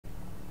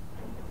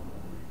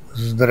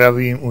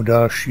Zdravím u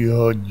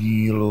dalšího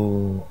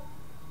dílu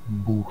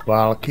Bůh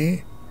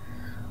války.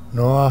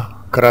 No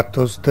a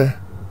Kratos jde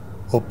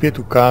opět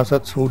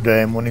ukázat svou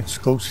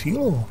démonickou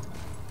sílu.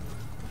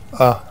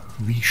 A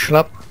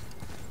výšlap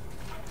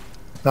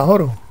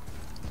nahoru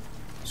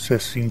se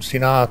svým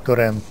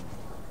synátorem.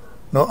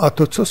 No a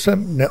to, co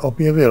jsem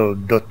neobjevil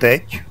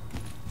doteď,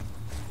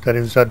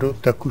 tady vzadu,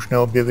 tak už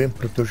neobjevím,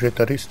 protože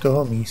tady z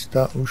toho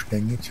místa už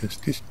není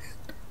cesty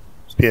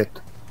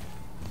zpět.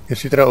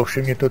 Jestli teda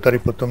ovšem mě to tady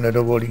potom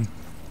nedovolí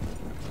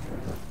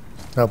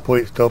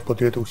napojit to,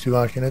 protože to už si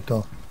vážně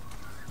neto.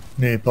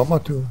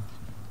 Nepamatuju.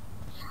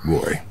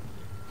 Roy,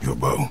 your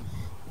bow.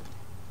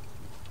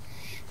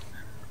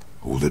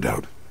 Hold it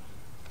out.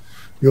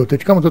 Jo,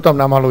 teďka mu to tam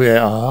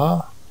namaluje,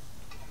 aha.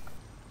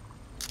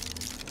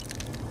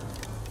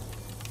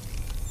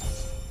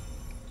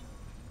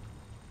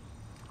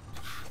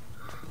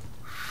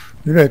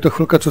 Je to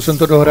chvilka, co jsem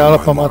to dohrál a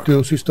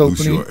pamatuju si z toho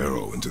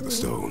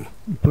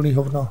úplný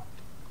hovno.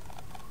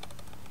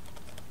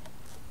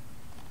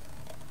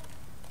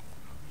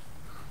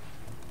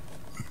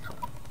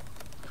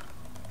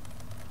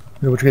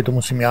 Jo, počkej, to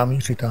musím já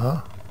mířit,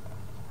 aha.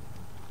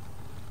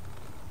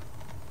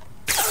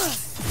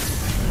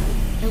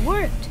 It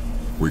worked.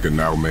 We can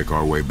now make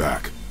our way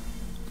back.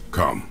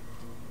 Come.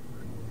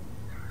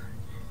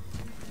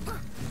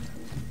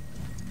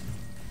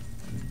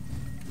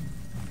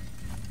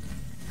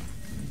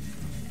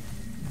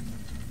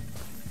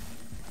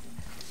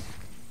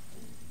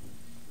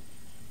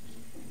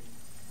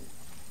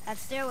 That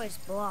stairway's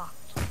blocked.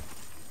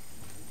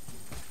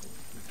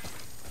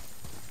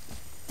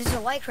 There's a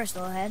light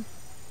crystal ahead,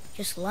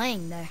 just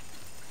laying there.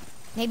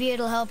 Maybe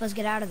it'll help us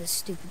get out of this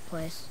stupid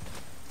place.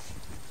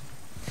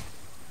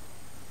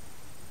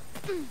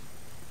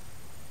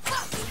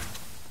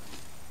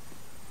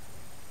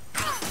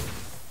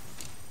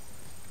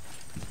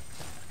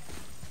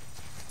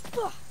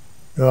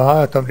 Jo,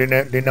 aha, tam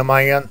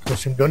Dynamayan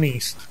musím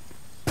doníst.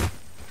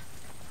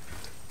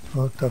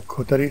 No, tak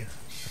ho tady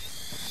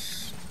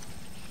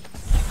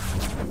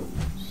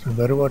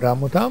seberu a dám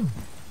ho tam.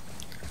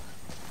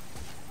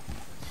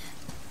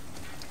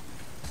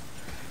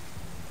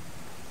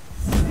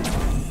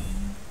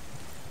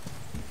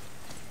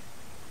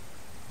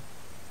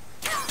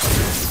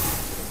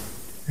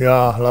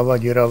 Já, hlava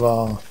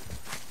děravá.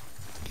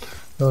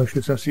 No,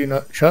 ještě jsem si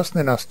čas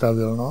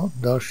nenastavil, no.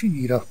 Další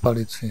díra v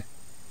palici.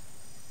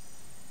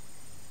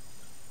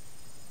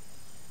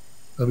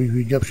 Abych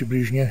viděl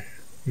přibližně,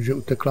 že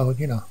utekla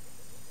hodina.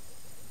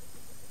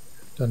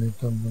 Tady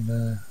to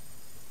bude...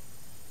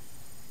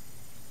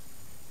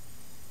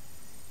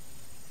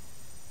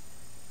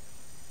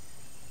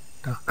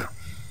 Tak.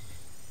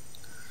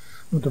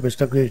 No to bez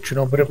tak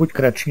většinou bude buď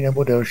kratší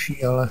nebo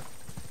delší, ale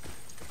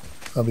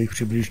abych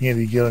přibližně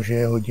viděl, že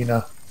je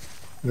hodina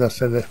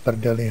zase ve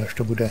prdeli, až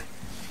to bude.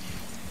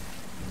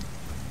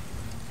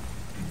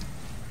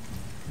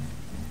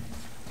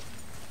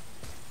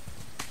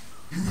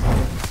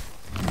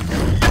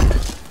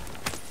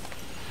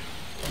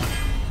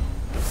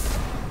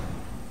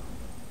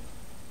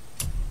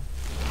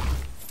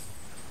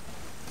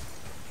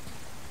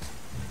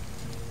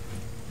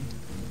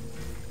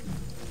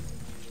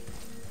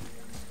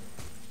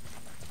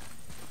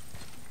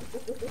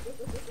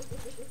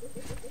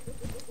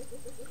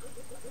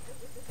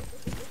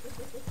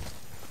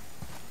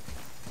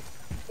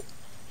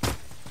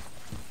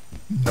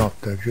 No,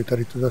 takže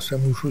tady to zase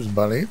můžu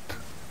zbalit.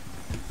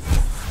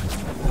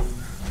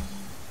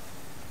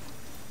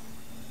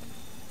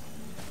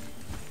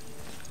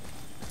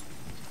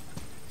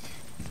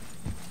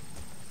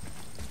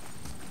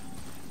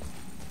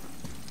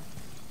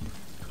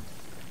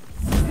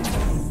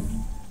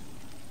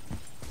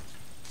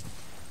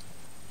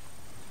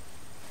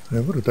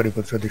 Nebudu tady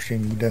potřebovat ještě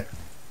nikde.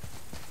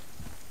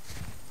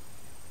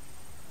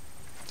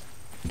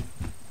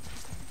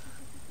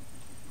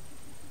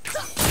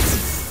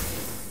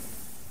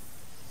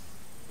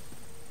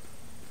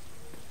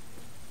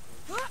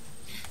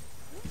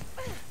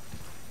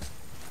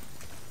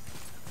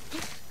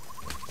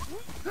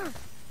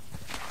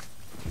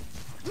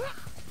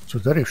 Co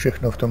tady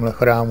všechno v tomhle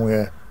chrámu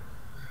je?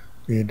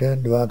 1,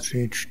 2,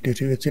 3,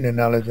 4 věci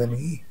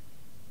nenalezený.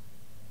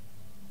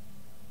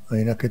 A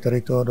jinak je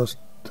tady toho dost.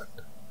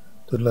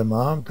 Tohle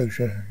mám,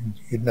 takže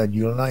jedna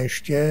dílna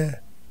ještě.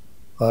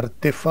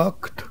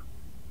 Artefakt.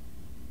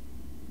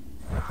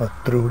 A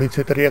truhlic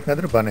je tady jak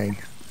nadrbanej.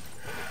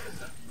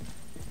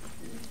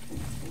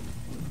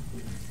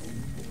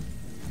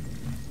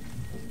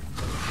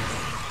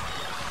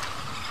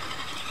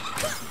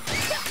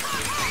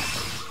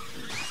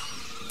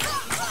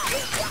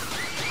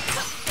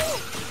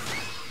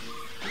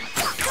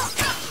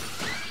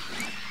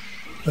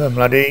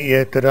 Mladý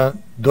je teda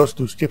dost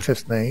ústě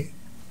přesnej.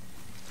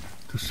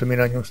 To se mi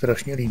na něm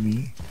strašně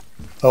líbí.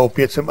 A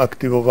opět jsem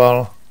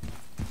aktivoval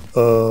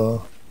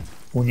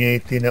u něj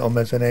ty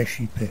neomezené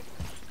šípy.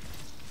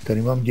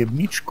 Tady mám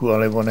děbničku,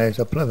 ale ona je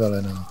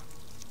zaplevelená.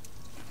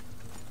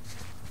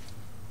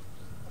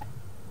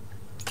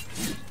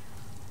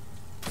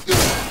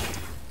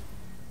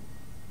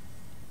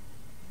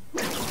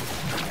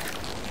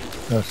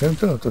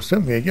 To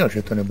jsem věděl,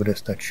 že to nebude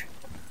stačit.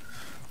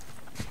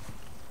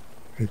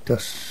 Že ta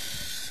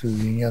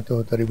svíňa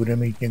toho tady bude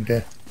mít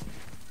někde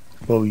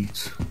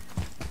povíc.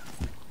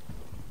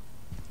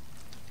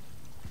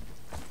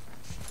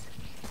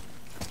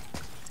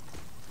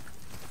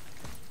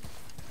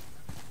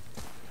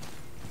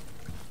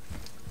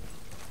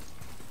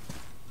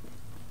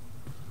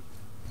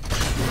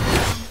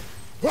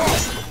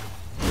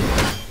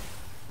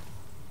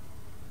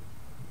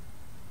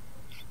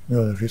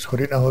 Jo, takže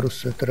schody nahoru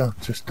se, teda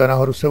cesta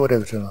nahoru se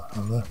otevřela,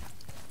 ale...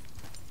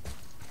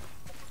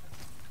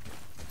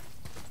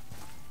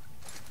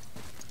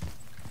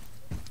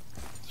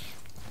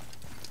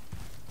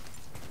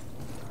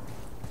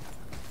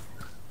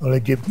 Ale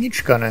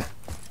děvnička ne.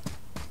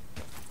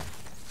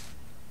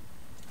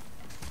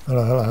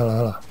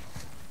 Hele.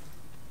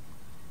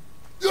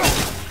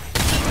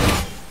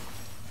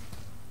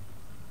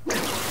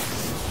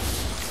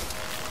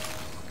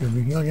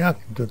 Kdybych měl nějak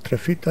to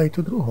trefit a i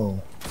tu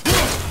druhou.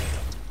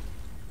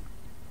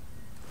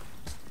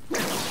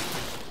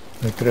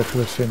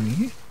 Netrefil jsem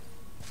jí?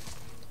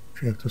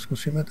 Jak to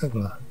zkusíme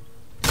takhle?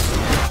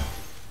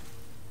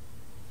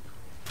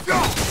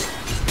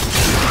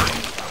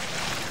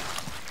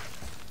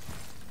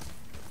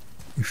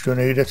 Když to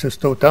nejde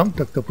cestou tam,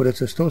 tak to půjde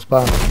cestou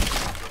zpátky.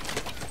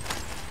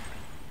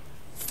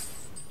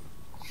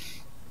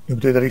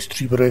 Kdyby to je tady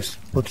stříbro, je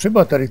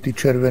potřeba tady ty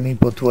červený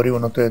potvory,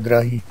 ono to je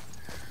drahý.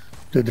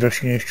 To je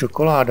dražší než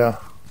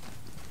čokoláda.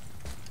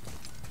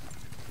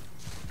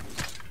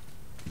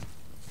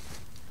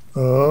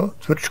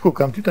 Cvrčku,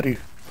 kam ty tady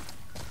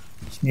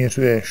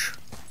směřuješ?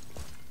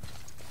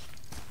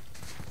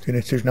 Ty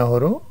nechceš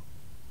nahoru?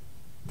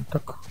 No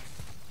tak.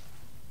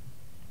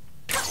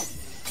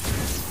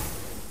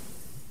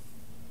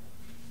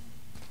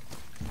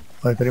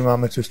 Ale tady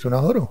máme cestu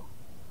nahoru.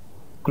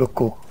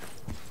 Kluku.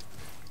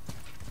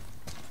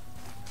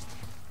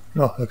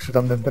 No, jak se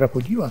tam jdem teda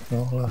podívat,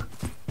 no, ale...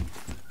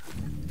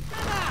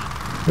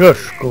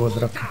 Jož,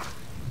 kovozraky.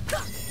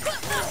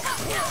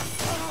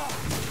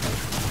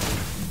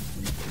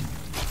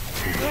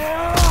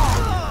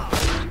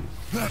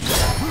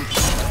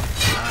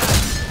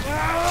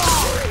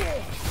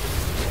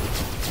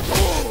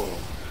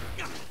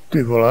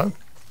 Ty vole.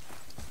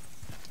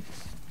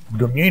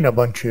 Kdo mě ji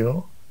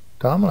nabančil?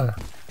 Tamhle.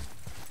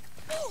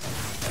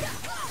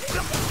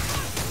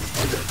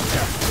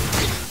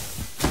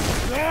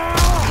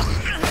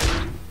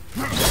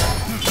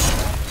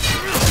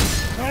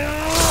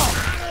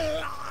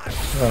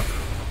 Tak.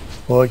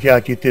 Pojď, já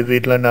ti ty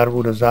vidle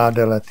narvu do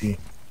zádele, ty.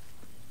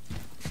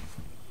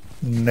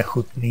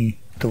 Nechutný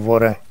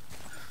tvore.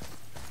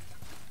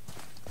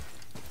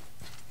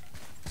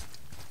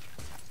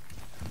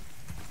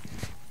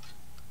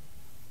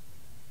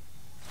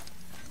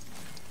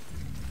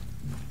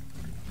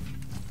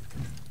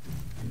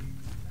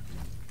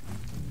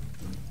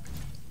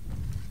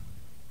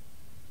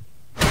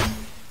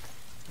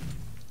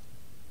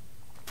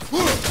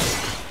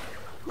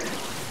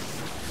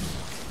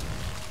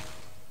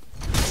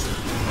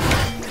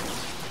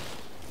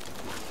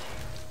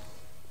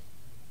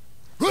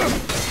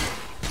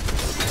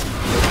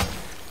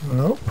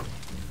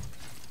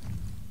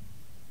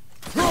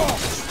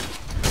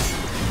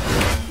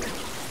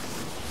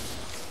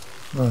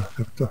 No,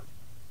 tak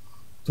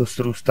to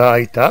srůstá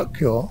i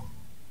tak, jo.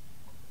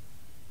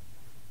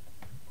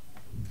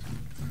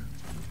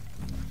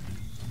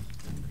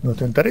 No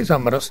ten tady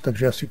zamrz,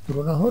 takže asi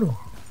půjdu nahoru.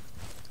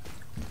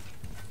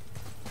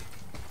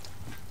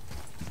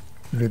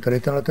 Že tady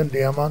tenhle ten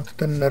diamant,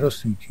 ten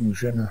nerozsvítím,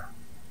 že ne?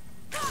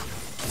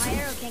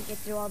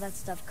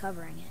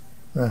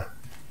 Ne.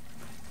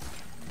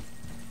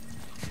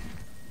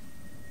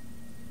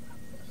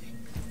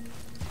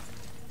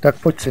 Tak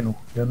pojď, synu,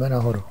 jdeme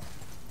nahoru.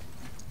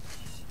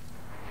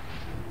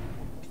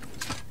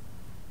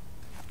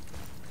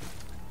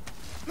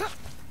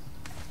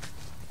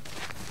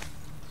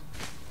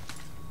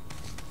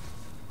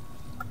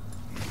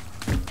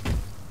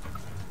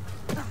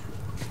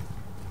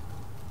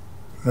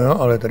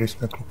 No, ale tady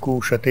jsme kluku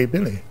ušatej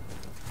byli.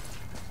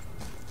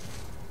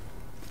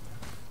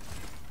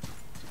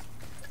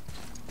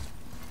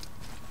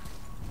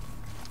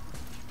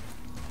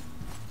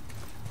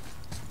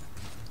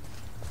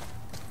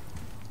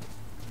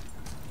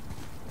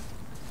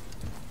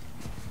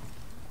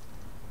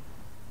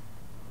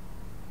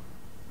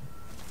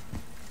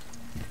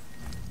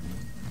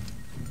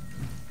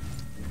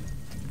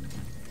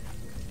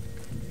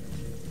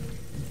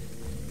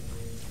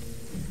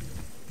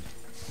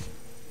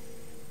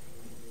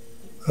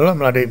 Hele,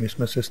 mladý, my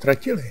jsme se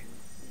ztratili.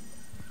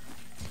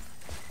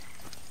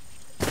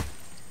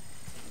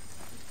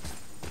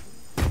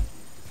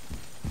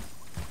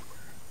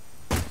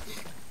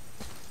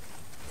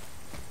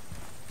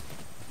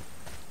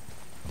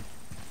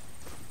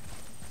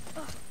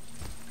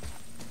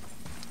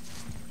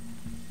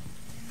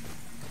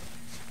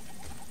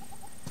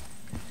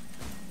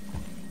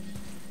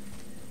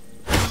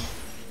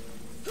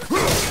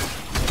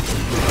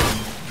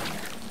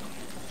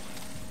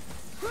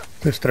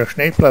 To je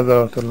strašný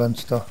plevel, tohle.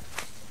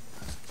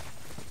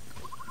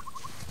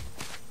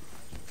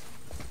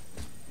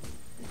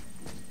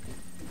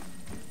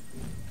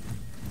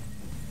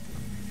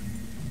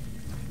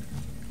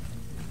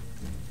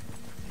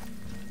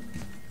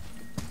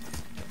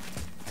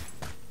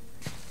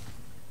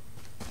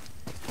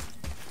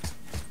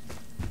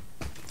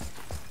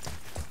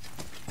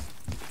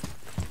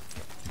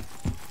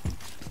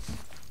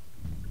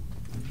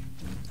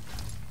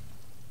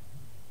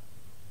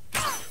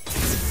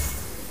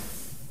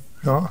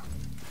 No.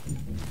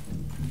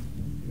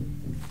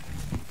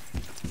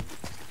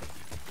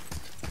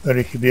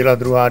 Tady chyběla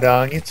druhá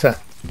dálnice.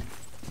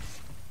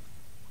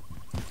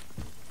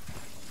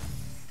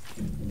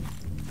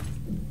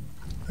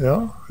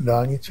 Jo,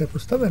 dálnice je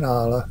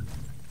postavená,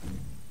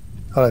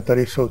 ale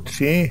tady jsou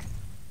 3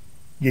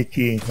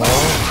 děti, no.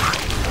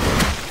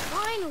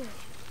 Finally!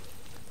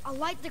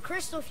 I'll light the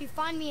crystal if you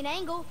find me an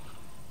angle.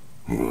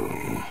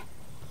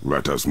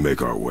 Let us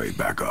make our way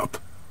back up.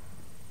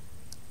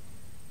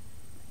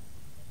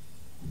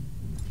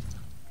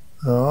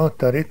 No,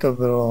 tady to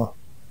bylo.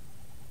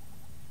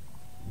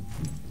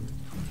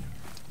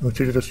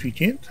 Chceš to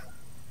svítit?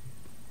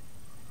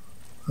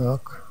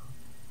 Tak.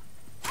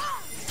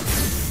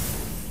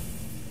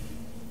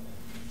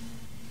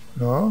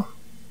 No.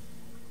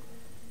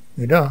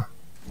 Jde.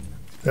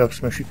 Jak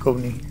jsme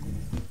šikovní.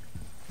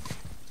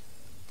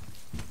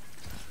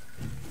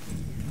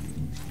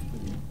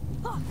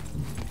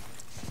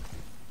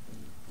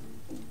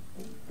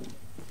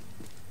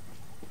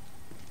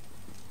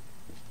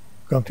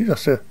 Kam ty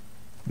zase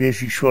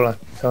běžíš, vole?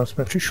 Tam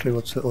jsme přišli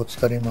od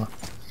starýma.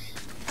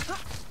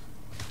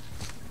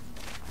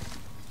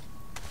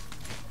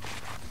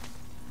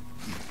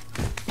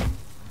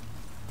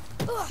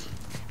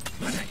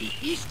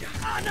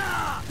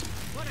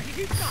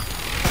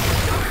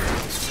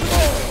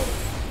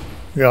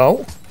 Jo.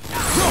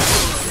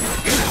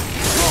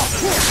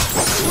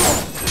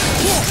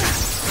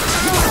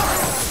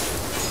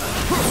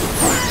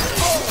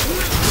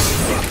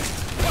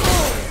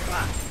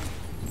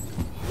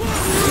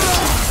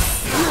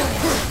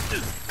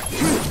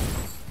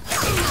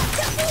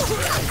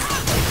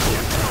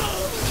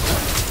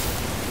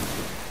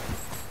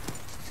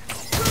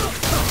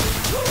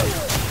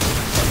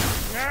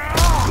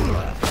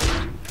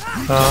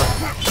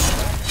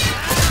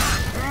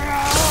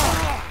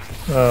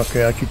 Ok,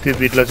 já ti ty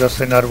vidle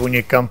zase narvu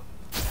někam.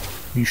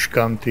 Víš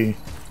kam, ty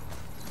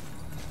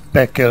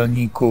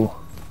pekelníku.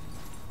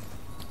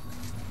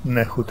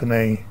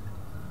 Nechutnej.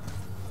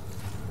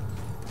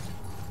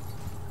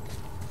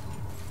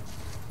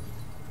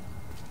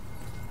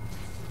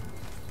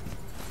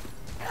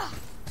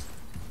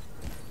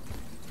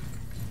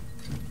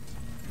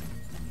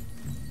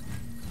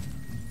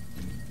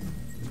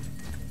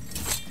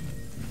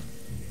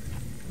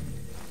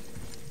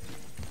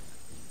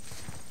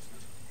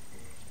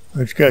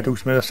 Počkej, to už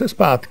jsme zase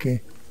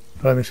zpátky.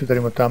 Ale my se tady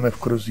motáme v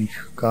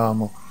kruzích,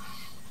 kámo.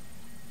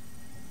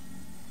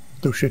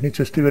 To všechny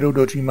cesty vedou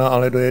do Říma,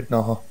 ale do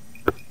jednoho.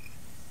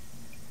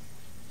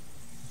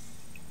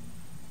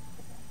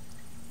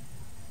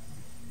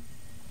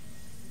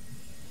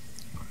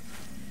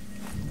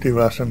 Ty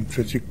vole, já jsem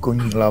přeci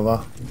koní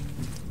hlava.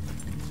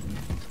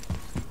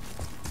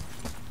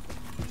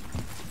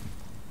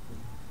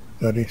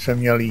 Tady jsem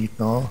měl jít,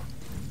 no.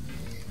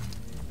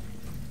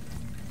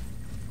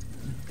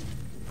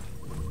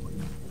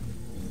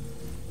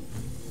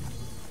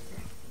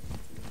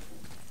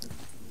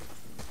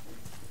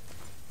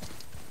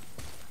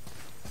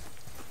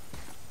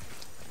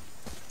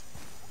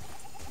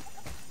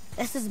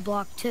 This is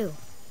block 2.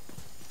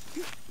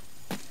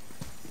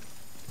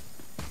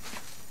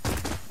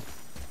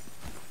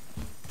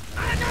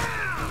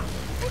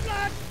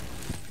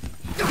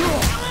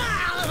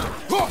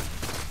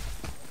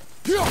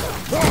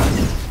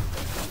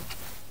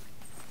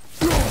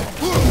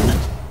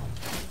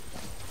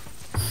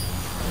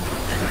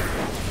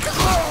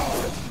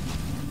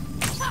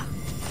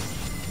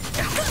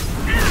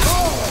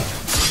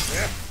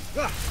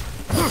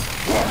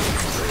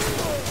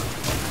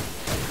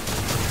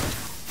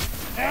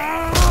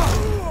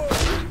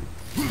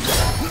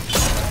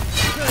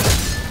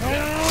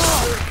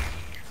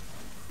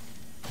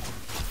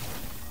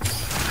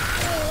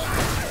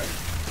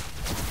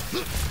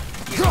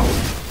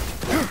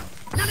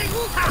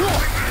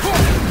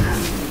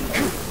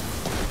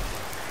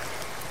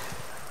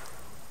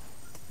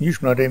 Již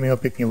mladý mi ho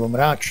pěkně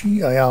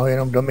omráčí a já ho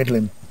jenom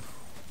domydlím.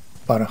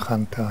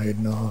 Parachanta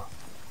jednoho.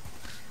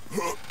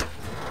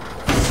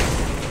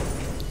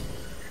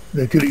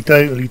 Ty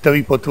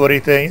lítavý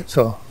potvory, to je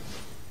něco.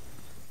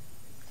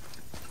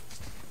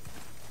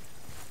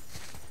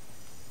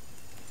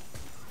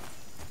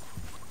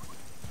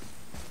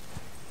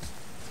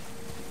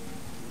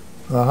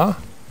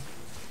 Aha.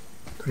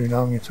 Tady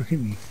nám něco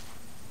chybí.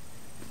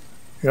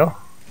 Jo.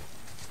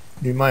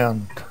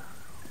 Dimajant.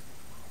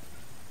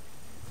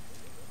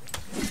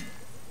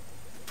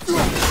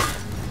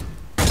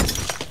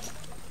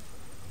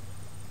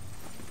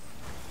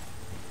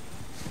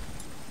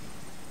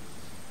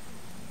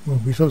 Mohl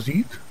bys ho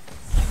vzít?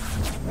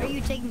 Where are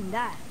you taking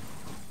that?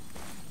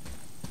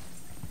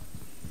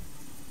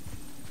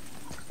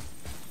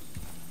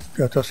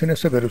 Já to asi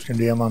neseberu s tím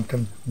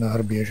diamantem na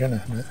hrbě, že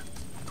ne?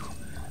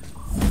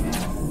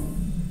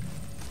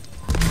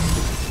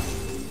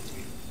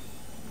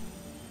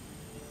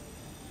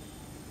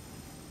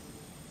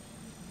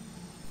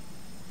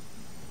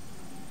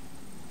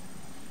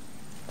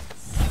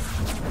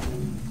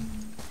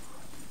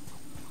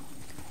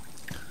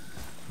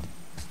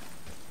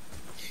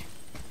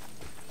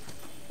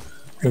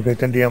 Jak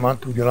ten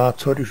diamant udělá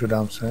co, když ho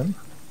dám sem?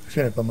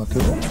 Si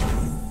nepamatuju.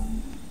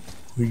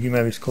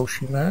 Uvidíme,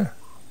 vyzkoušíme.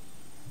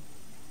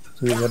 Co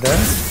to vyvede?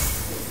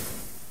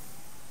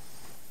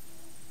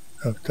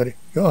 Tak tady,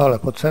 jo, ale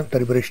pojď sem,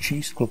 tady budeš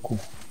číst, kluku.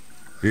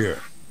 Here.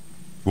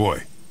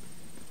 Boy.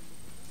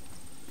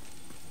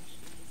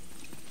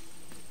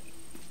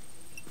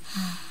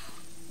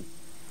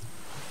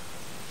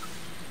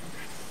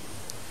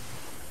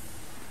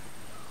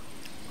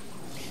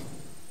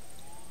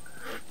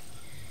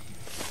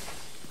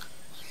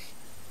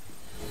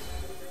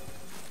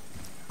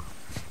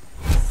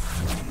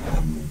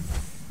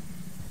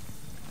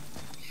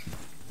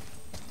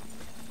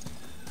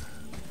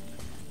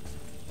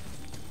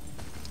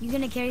 You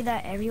gonna carry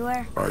that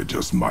everywhere? I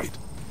just might.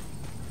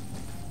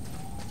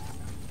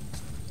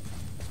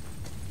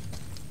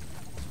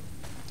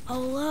 Oh,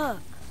 look.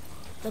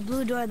 The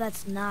blue door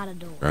that's not a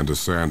door. And a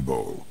sand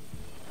bowl.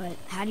 But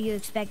how do you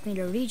expect me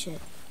to reach it?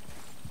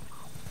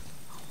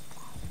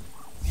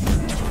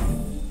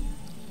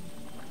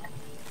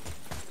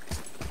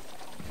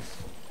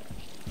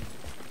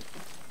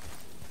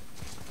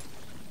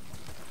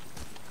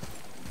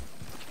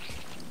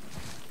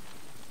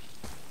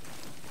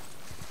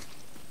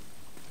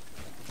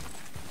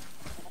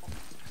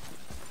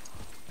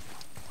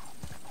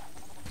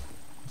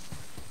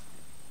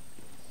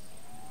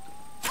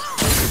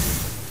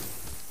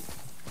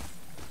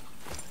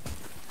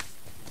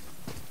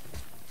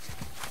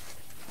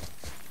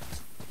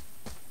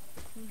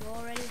 Go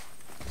already?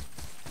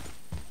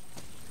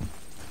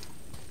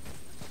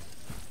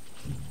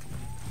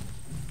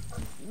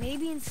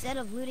 Maybe instead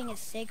of looting a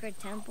sacred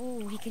temple,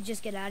 we could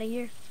just get out of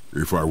here?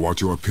 If I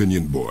want your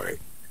opinion, boy,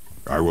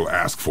 I will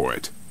ask for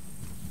it.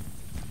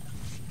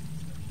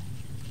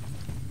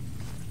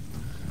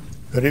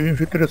 Tady vím,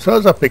 že to je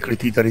docela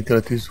zapeklitý, tady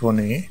tyhle ty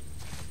zvony.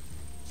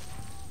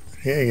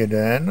 Tady je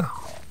jeden.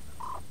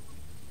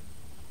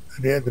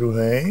 Tady je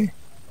druhý.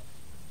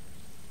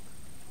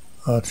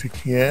 A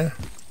třetí je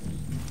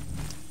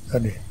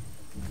tady.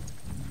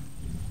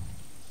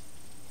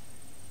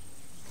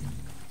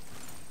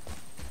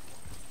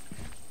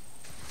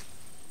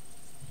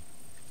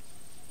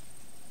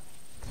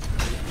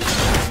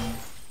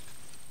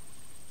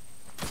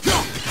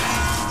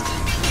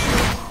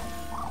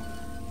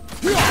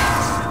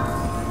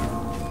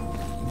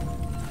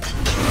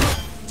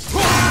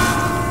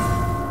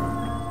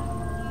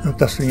 No,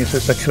 ta svině se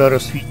začala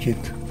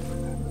rozsvítit.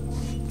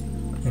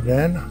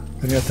 Jeden,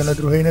 tady já ten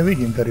druhý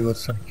nevidím tady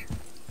odsaď.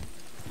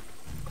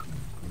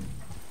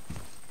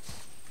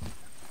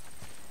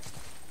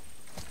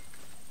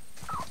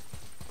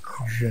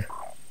 Takže.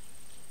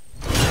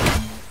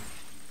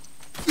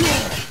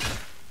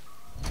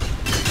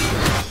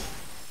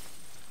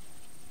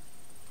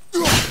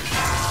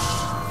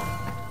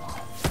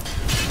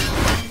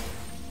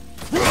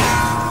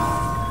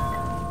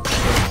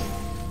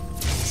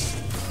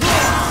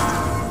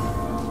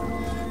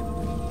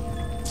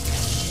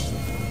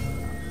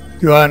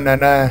 Jo,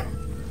 ne.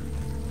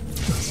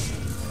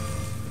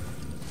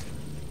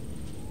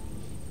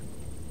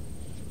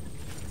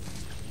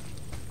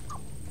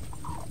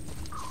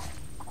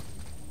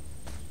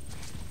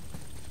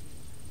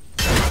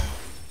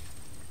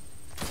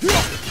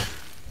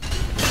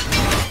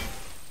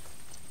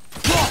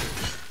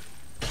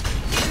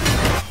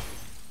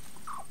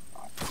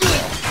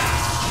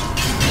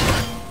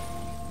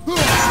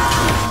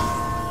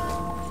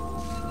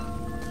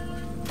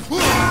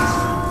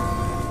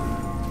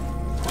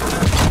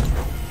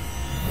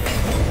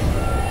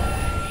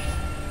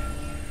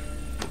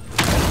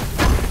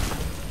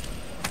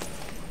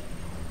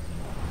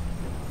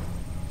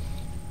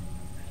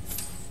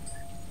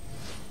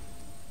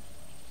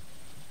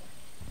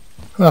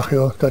 Ach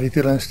jo, tady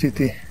tyhle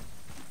ty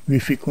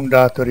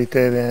Wi-Fi to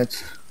je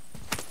věc.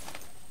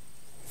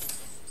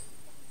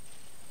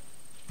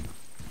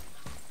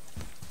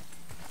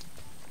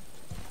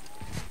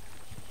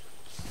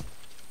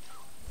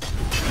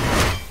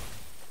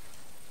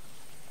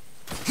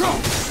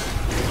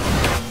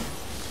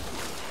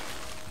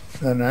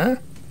 Ne?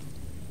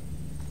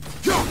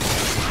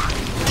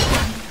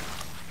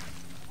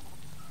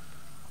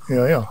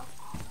 Jo.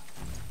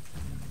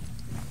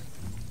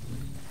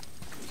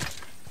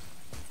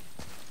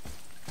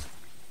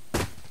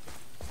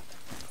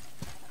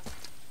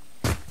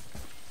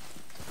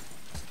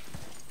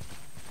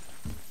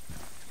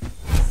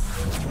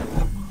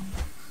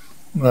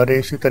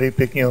 Mladý si tady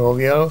pěkně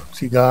hověl,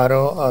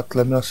 cigáro a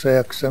tlemil se,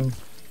 jak jsem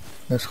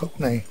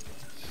neschopnej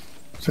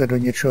se do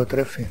něčeho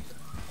trefit.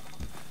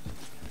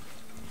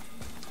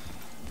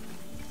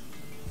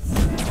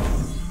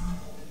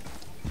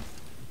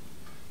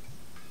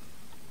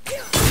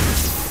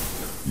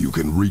 You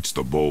can reach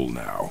the bowl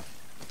now.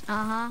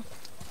 Uh-huh.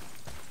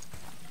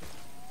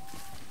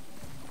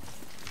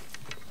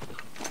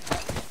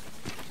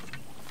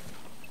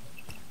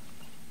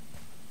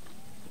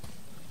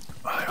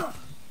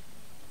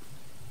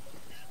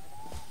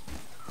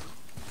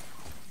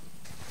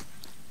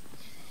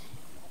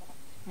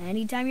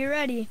 Anytime you're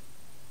ready.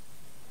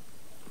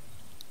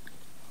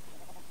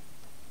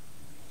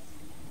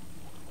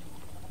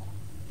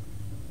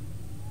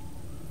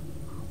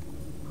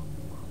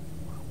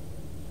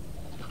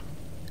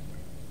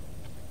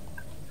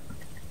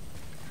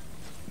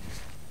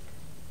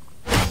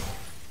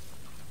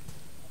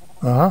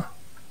 Aha.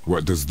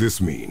 What does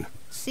this mean?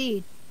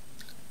 Seed.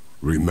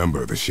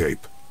 Remember the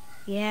shape.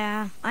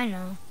 Yeah, I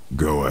know.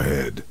 Go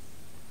ahead.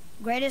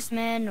 Greatest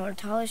man or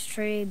tallest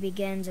tree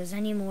begins as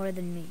any more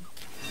than me.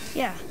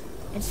 Yeah,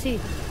 it's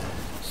seed.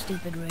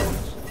 Stupid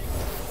riddles.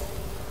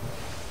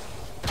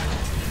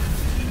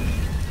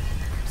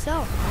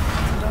 So,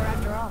 it's a door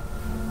after all.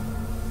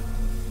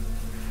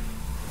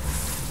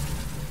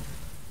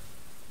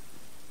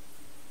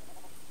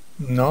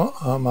 No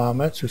a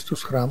máme cestu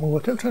z chrámu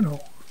otevřenou.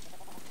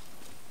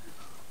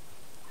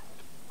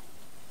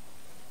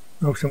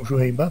 No už se můžu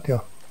hejbat,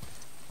 jo.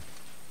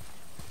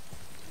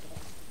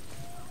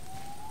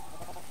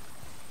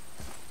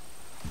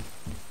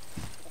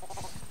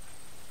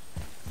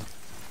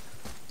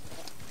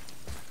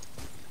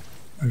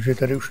 Takže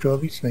tady už toho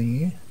víc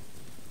není.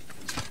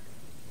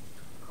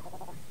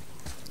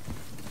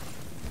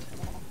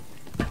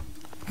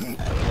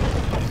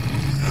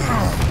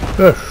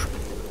 Jež.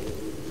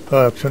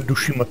 Jak jsem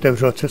duším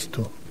otevřel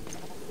cestu.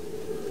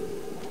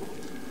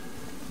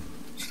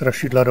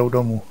 Strašidla jdou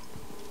domů.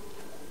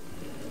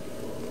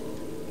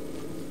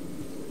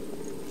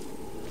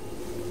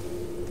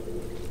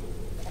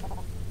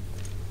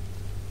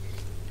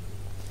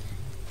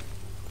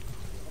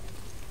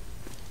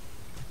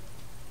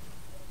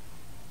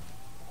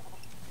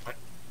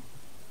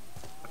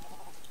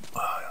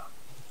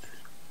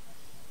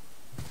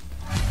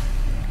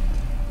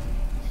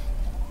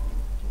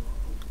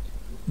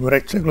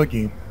 Vrať se k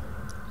lodí.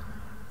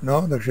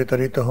 No, takže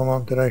tady toho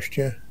mám teda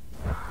ještě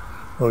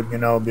hodně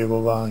na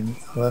objevování,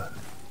 ale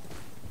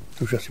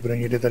to už asi bude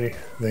někde tady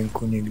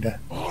venku někde.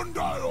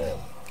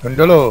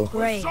 Gondolo!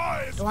 Great.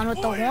 The one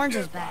with the horns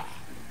is back.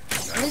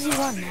 What does he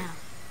want now?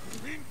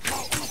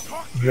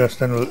 Že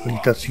ten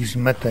lítací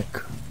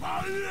zmetek.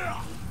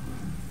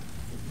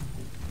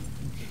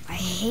 I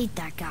hate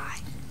that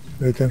guy.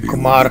 To je ten He will be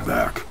komár.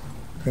 back.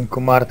 Ten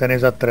komár, ten je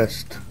za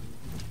trest.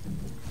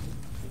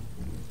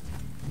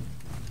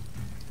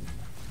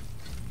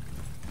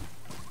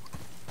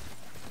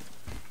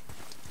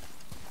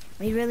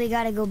 We really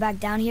gotta go back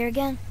down here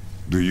again?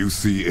 Do you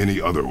see any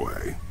other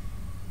way?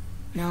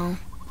 No.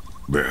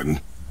 Then,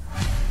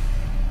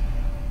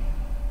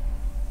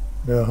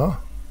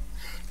 Aha.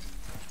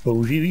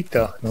 Použij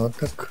výtah, no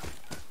tak.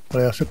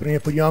 Ale já se pro ně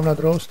podívám na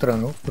druhou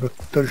stranu,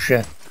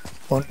 protože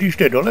on když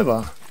jde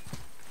doleva,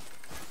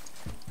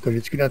 to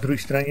vždycky na druhé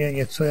straně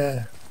něco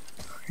je.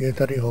 Je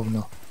tady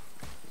hovno.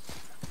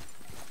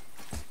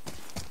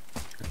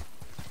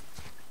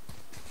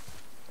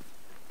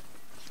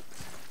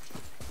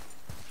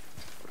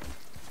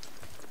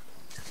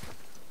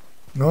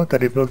 No,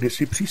 tady byl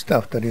kdysi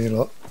přístav, tady je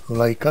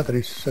lajka,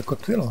 tady se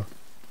kotvilo.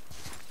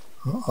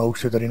 No, a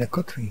už se tady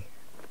nekotví.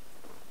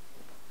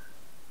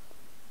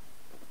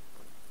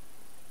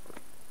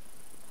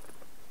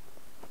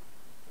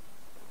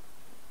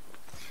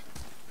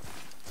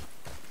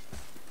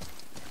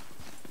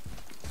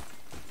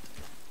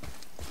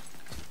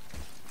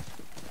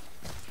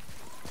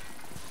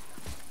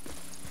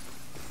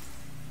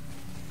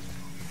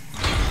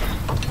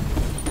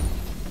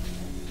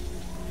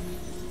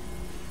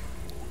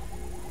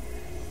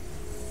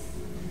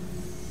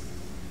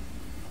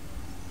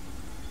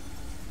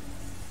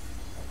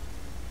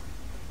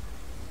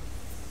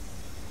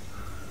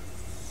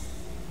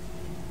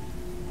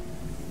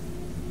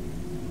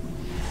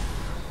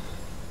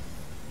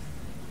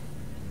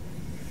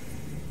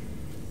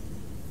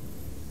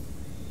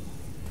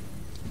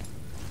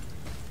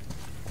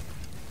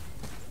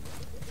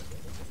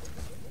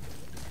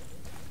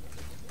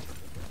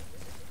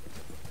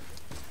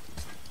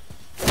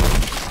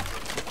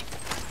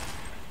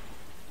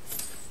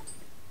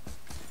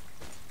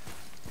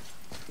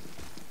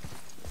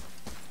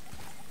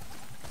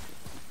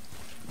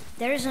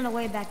 There isn't a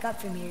way back up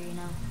from here, you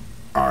know.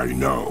 I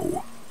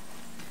know.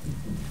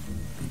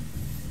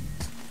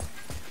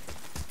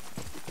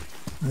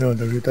 Jo,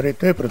 takže tady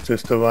to je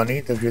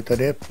procestovaný, takže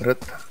tady je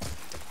prd.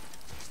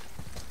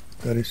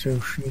 Tady se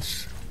už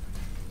nic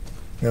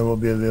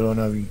neobjevilo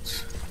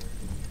navíc.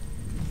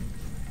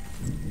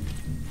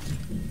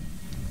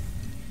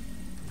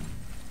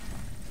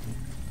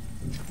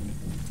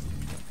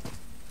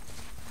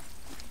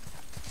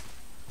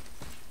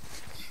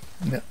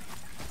 Ne.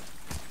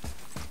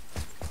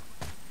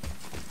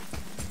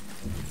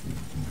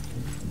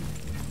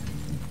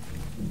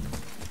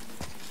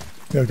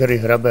 Jak tady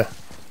hrabe.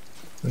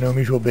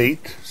 Neumíš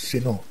obejít,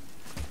 synu.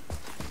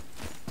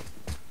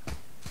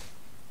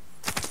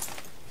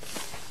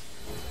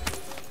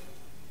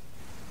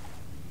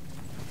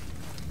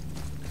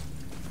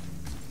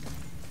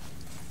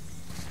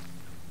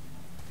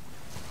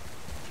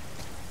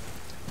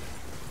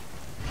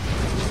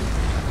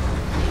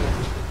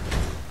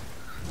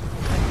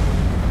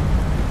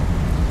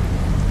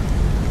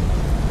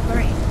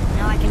 Great.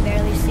 Now I can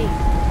barely see.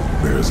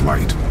 There's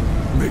light.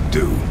 Make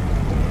do.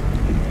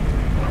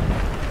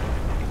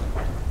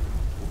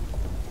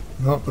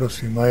 No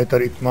prosím, a je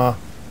tady tma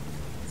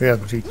jak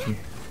v řiti.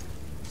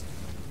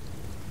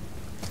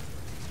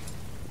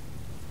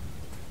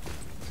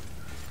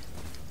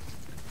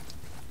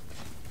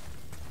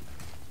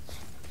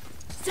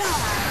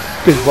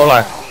 Ty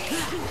vole.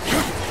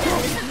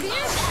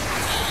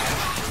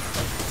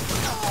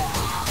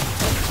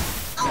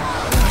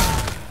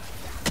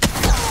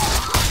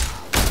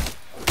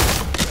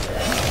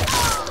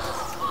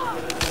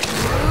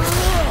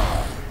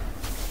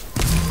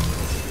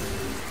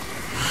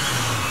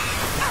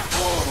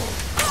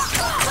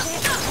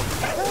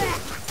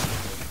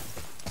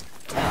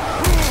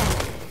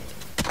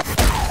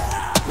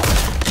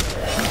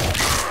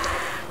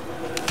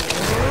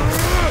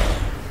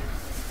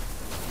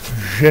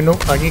 Ženu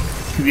ani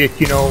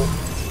květinou.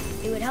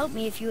 It would help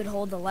me if you would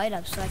hold the light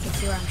up so I could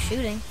see where I'm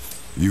shooting.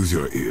 Use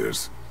your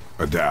ears.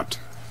 Adapt.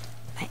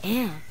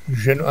 I am.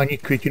 Ženu ani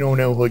květinou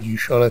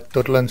neuhodíš, ale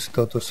tohle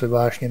to se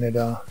vážně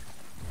nedá.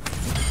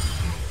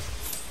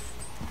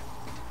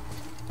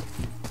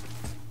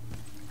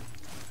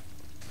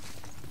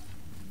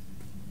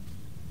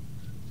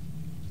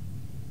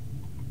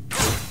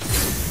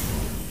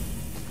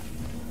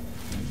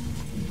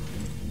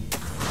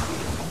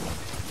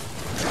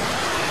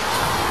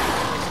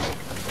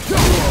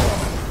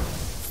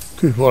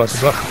 Ty vole, to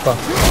byla chupa.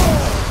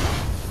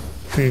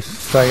 Ty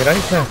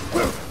sajrajte.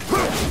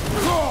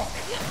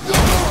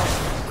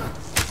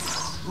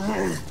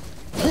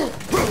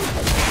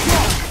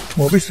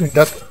 Mohl bys mi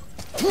dát...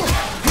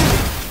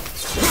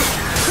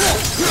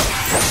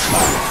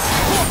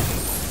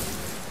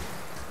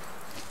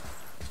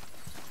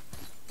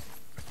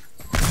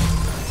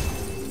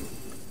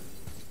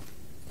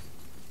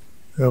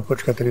 Jo,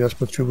 počkat, tady zase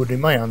potřebuji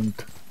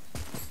Dimajant.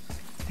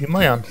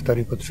 Dimajant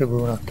tady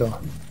potřebuju na to.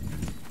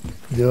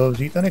 Kde ho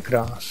vzít a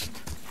nekrást.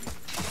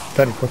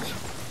 Tady, pojď.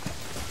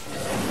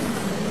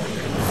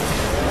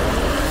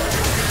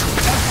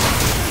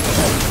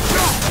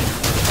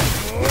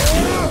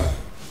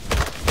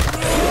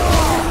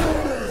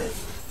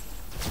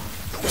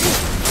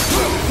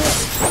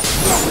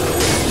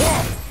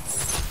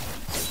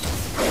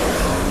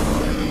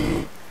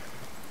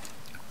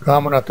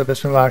 Kámo, na tebe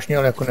jsem vážně,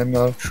 ale jako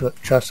neměl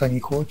čas ani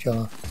chuť,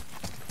 ale...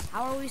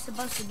 How are we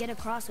supposed to get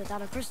across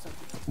without a crystal?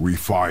 We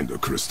find a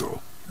crystal.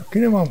 Taky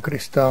nemám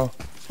krystal.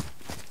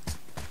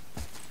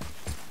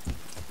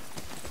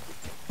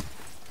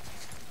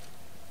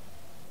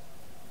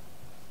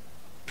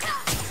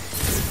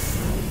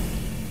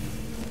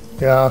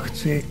 Já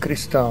chci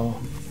krystal.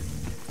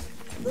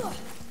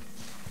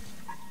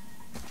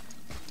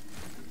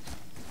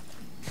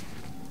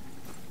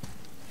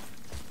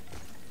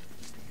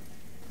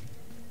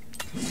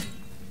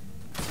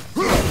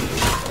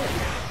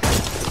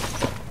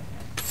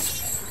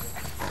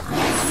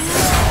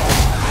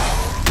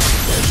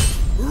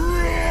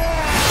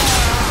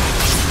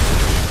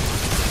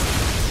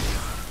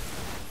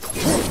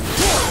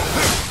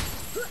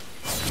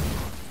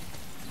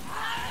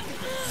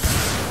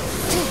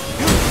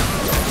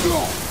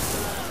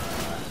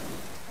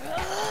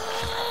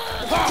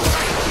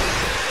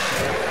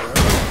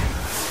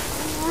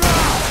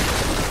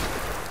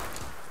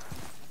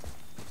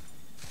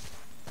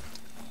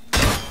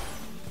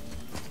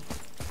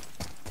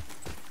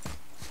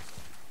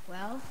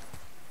 Well,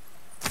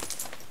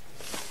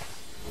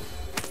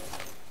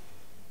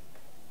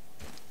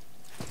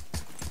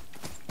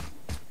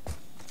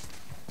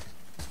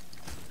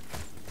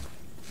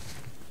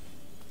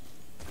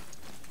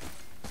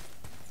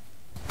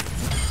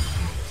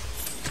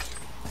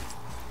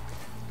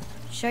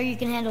 sure you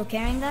can handle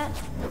carrying that?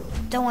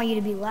 Don't want you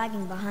to be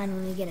lagging behind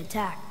when we get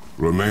attacked.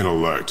 Remain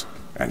alert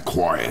and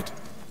quiet.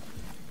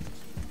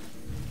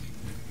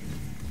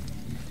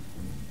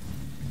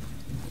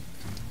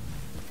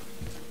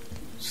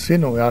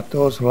 Synu, já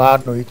toho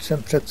zvládnu, jít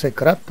jsem přece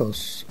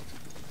Kratos.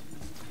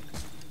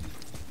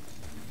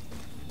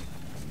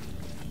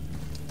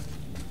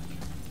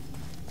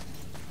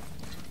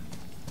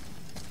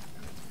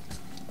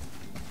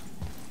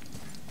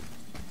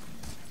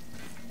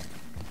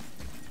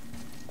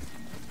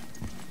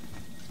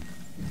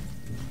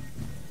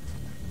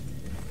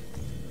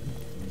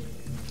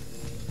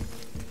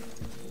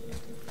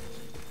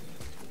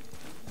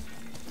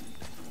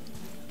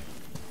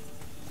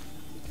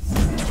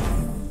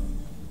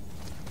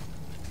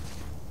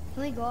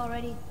 Can we go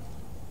already?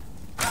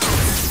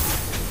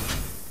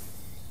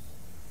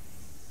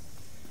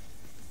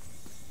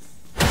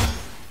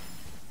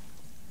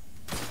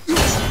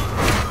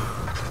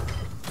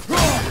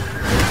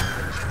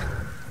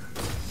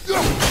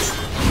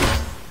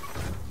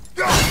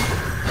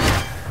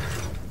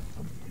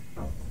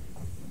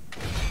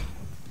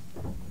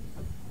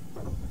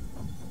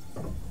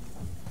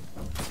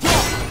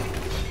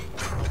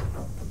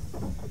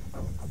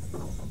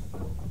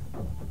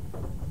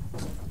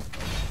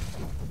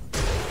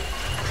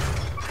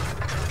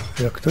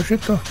 Jak to, že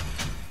to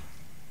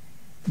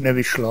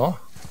nevyšlo?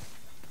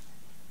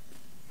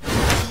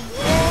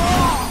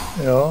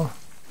 Jo.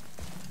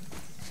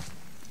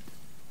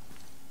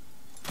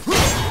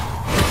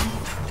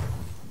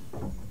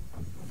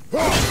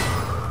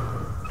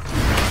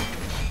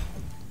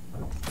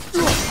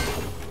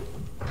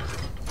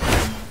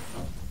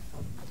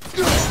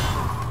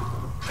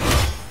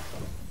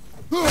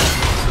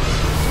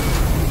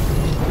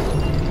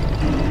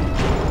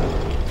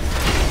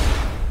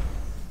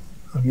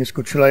 Mně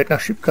skočila jedna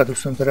šipka, tu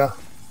jsem teda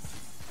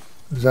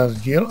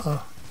zazdil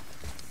a...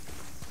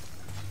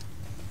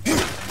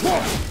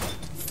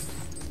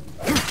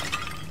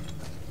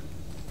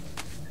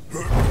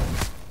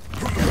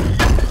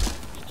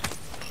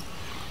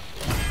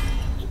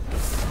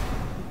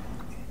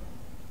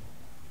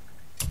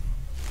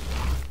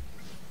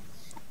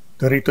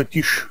 Tady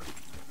totiž,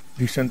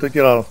 když jsem to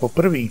dělal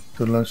poprvé,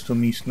 tohle tu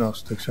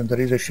místnost, tak jsem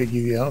tady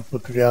zešedivěl,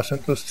 protože já jsem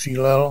to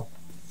střílel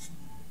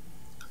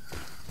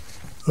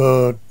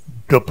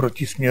do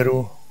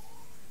protisměru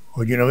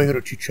hodinových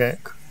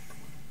ručiček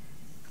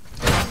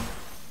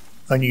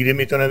a nikdy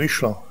mi to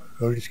nevyšlo.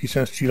 Vždycky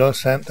jsem střílel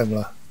sem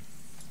takhle.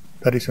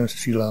 Tady jsem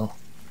střílel.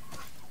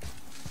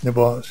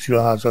 Nebo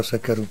střílel házel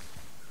sekeru.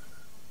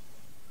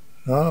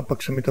 No a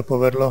pak se mi to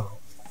povedlo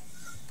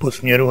po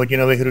směru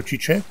hodinových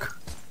ručiček,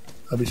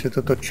 aby se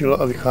to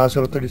točilo a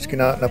vycházelo to vždycky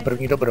na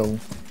první dobrou.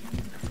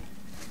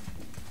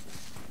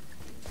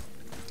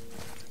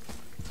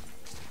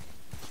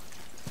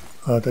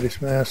 A tady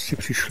jsme asi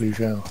přišli,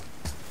 že jo?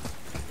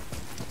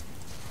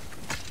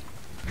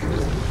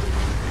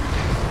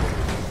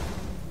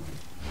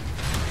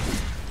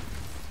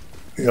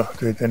 Jo,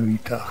 to je ten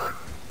výtah.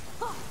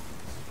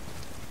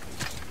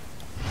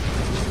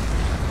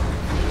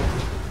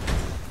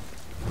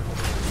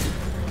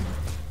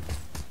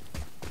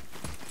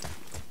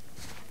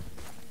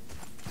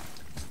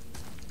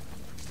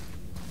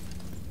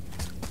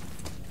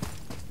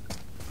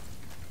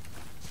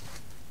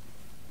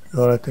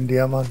 Jo, ale ten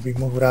diamant bych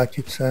mohl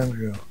vrátit sem,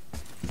 že jo?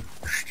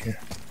 Ještě.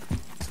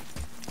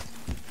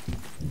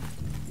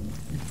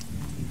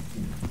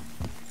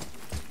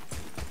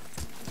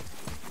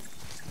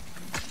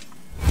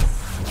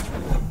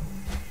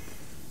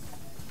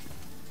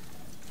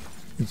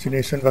 Teď si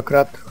nejsem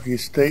dvakrát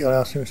jistý, ale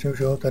já si myslím,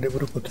 že ho tady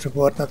budu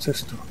potřebovat na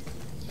cestu.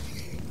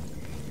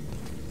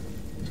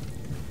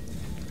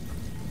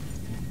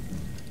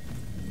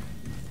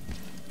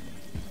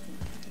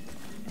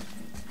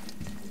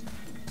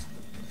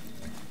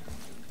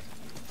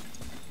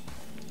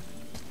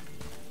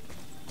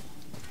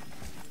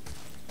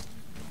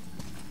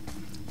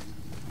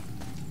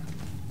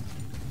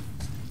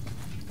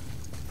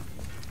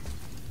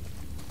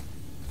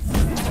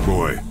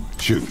 Boy,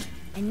 shoot.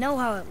 I know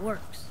how it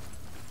works.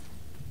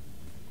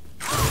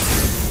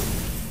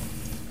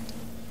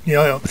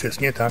 Jo,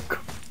 přesně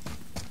tak.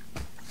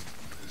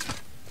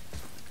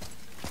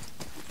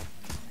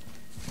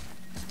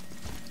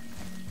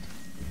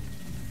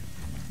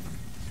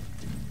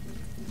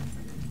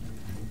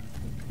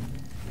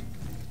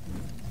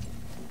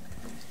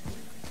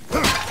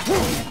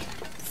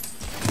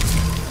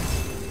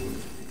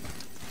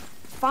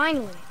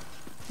 Finally,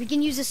 we can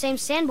use the same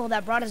sandbowl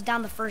that brought us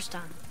down the first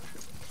time.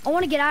 I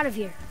want to get out of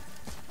here.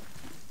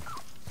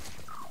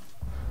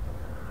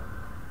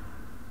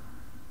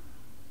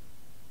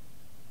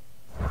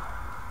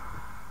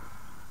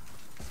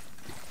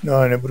 No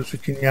ale nebudu se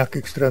tím nějak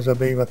extra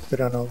zabývat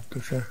teda, no,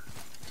 protože...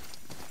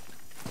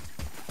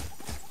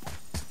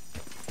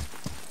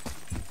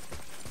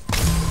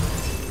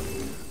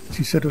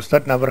 Chci se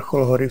dostat na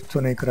vrchol hory v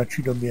co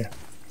nejkratší době.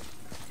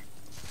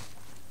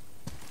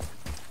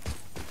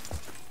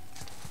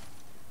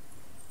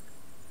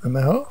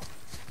 Jdeme ho?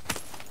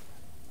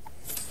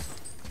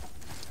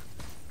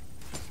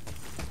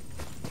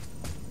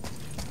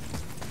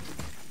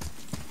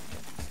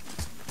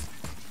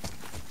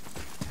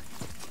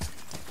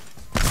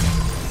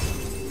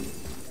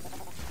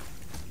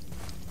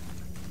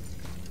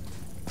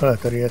 Ale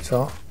tady je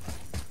co?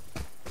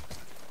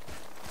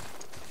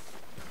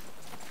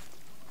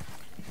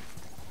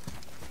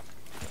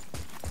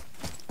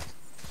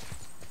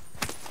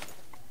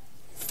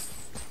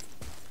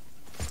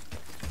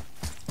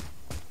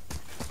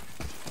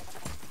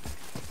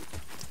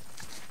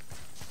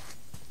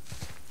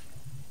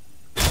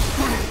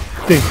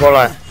 Ty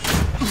vole.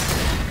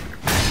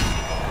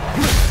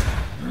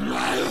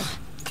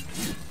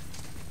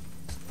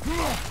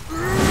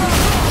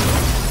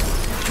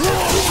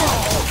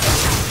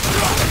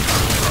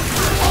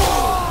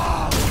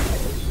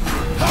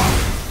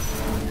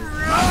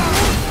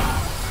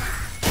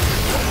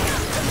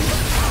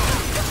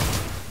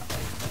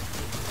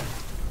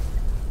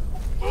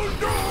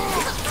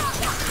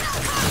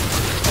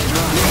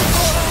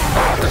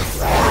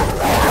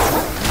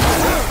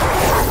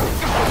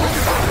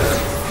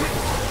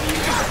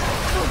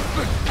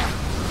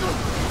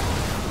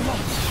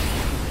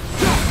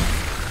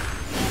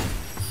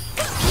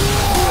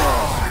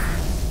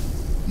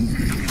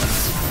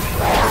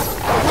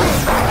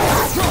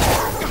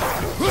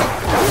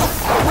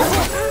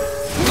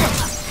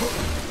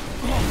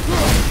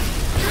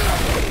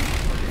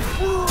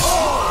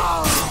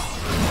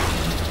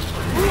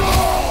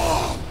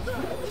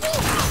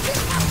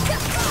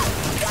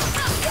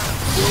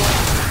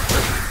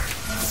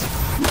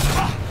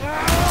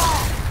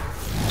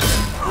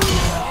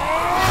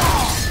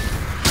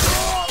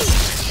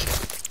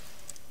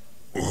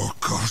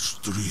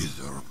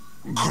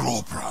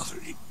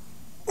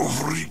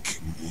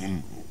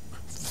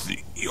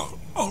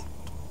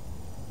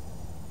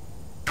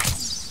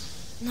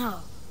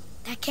 No,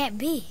 That can't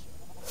be.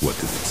 What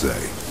did it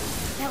say?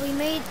 That we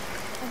made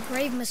a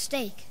grave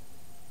mistake.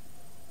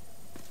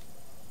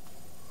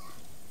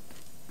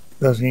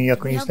 To z ní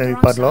jako nic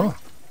nevypadlo.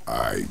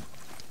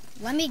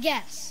 Let me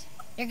guess.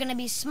 You're gonna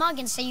be smug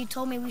and say you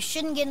told me we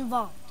shouldn't get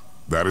involved.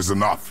 That is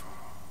enough.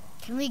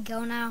 Can we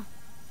go now?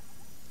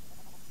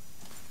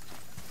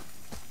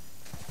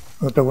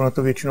 No tak ono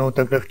to většinou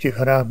takhle v těch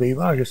hrách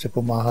bývá, že se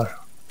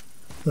pomáhá.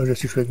 No, že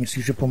si člověk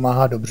myslí, že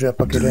pomáhá dobře a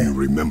pak Do jde. you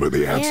remember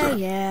the answer?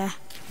 Yeah.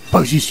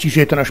 Pak zjistí,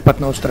 že je to na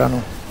špatnou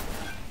stranu.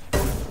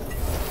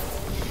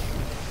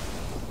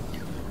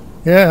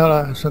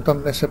 Hele, jsem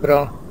tam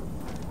nesebral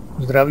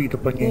zdraví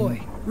doplnění.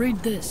 Boy,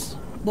 read this.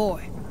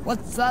 Boy,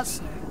 what's that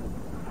say?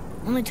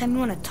 Only time you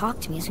want to talk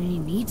to me is when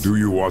you need Do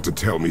you want to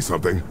tell me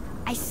something?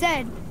 I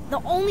said, the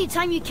only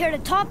time you care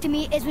to talk to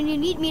me is when you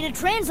need me to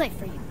translate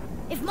for you.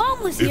 If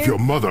Mom was here... If your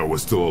mother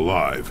was still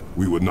alive,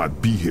 we would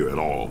not be here at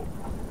all.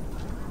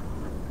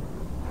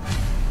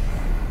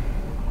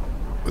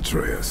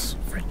 Atreus.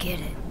 Forget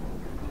it.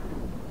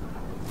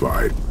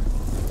 Fine.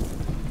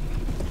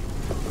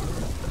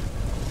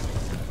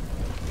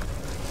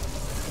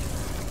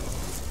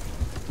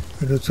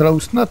 Je docela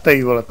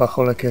usnatej, vole,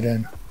 pacholek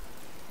jeden.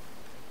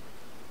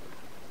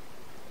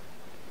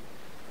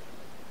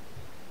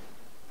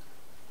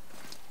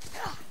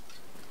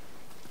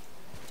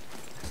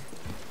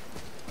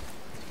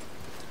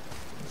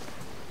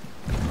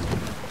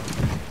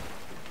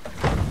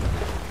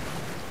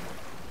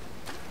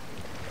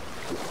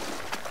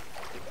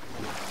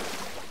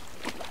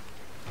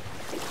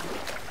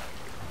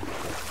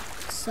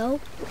 So?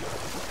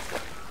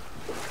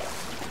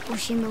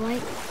 Was she in the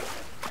light?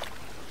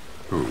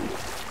 Who?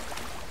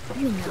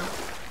 You know.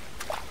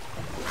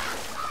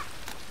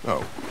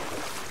 Oh.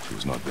 She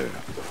was not there.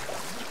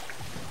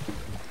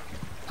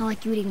 Not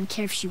like you would even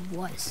care if she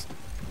was.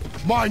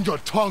 Mind your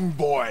tongue,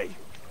 boy!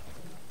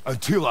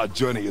 Until our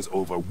journey is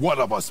over, one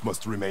of us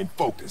must remain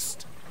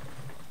focused.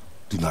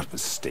 Do not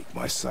mistake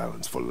my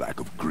silence for lack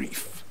of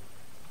grief.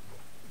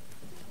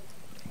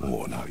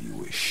 Mourn how you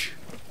wish.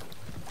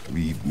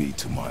 Leave me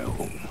to my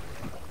own.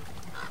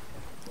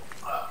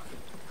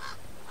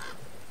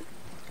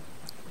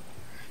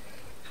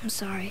 I'm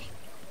sorry.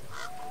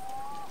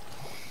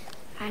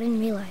 I didn't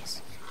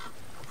realize.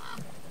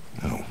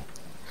 No.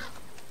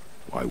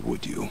 Why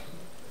would you?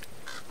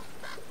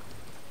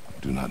 I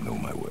do not know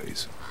my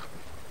ways.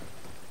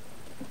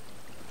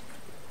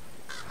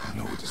 I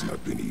know it has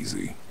not been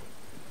easy.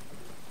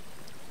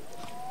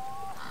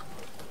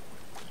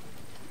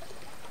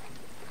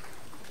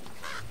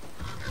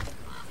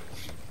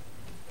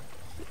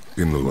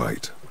 In the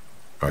light,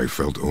 I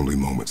felt only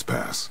moments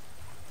pass.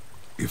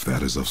 If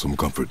that is of some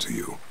comfort to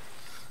you.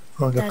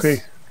 No,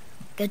 That's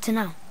good to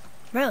know.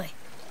 Really.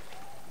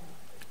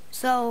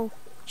 So,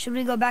 should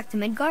we go back to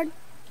Midgard?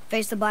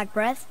 Face the Black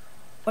Breath?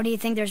 Or do you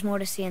think there's more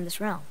to see in this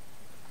realm?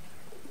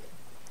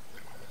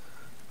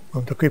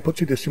 Mám takový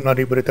pocit, jestli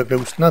mladý bude takhle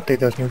usnatý,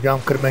 tak z něj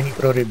udělám krmení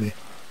pro ryby.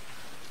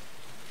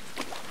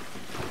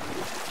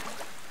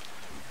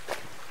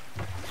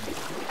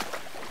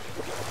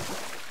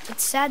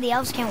 It's sad the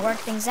elves can't work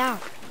things out.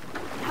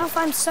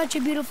 Alfheim's such a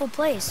beautiful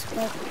place,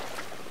 but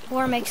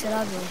war makes it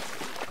ugly.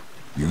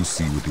 You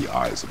see with the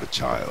eyes of a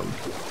child.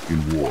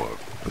 In war,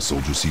 a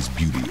soldier sees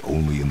beauty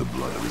only in the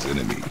blood of his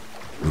enemy.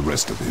 The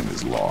rest of him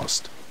is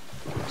lost,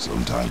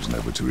 sometimes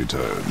never to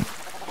return.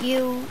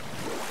 You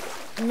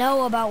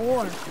know about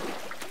war,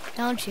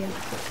 don't you?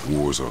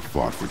 Wars are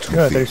fought for two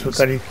Yeah, there's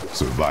things, what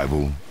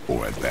survival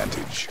or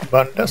advantage.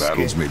 Bandasky.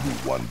 Battles may be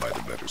won by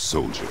the better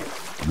soldier.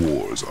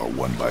 Wars are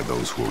won by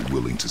those who are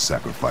willing to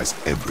sacrifice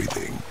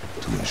everything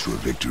to ensure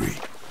victory.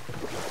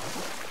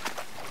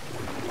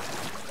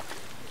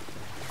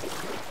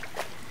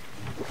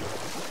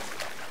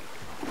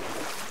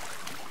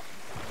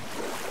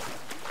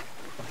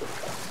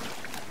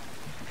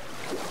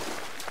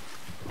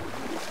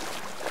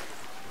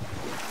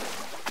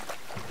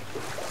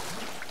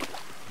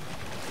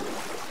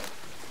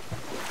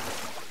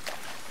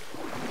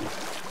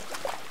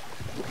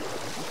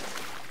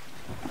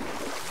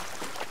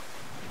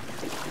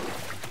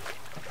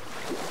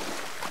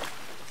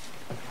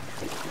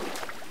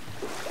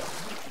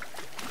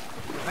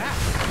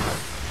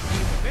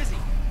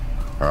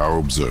 How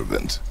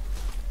observant.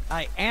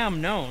 I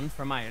am known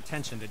for my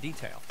attention to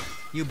detail.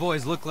 You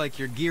boys look like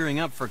you're gearing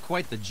up for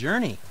quite the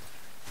journey.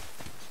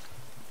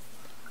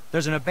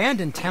 There's an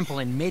abandoned temple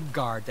in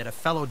Midgard that a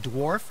fellow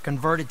dwarf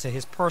converted to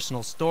his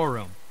personal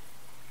storeroom.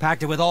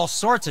 Packed it with all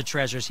sorts of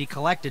treasures he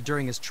collected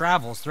during his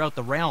travels throughout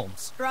the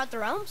realms. Throughout the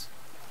realms?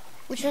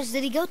 Which ones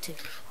did he go to?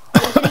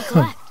 What did he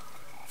collect?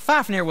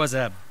 Fafnir was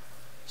a,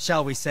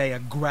 shall we say,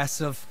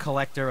 aggressive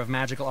collector of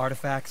magical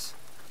artifacts.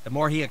 The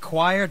more he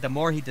acquired, the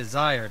more he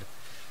desired.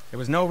 There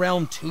was no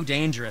realm too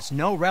dangerous,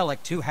 no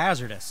relic too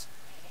hazardous.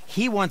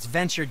 He once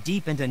ventured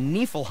deep into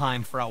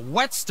Niflheim for a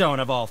whetstone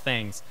of all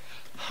things.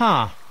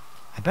 Huh.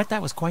 I bet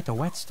that was quite the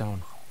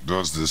whetstone.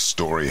 Does this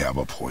story have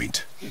a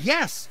point?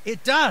 Yes,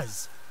 it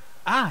does.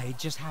 I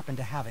just happen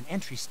to have an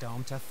entry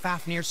stone to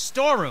Fafnir's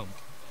storeroom.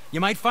 You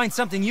might find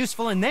something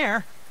useful in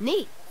there.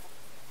 Neat.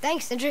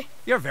 Thanks, Sindri.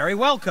 You're very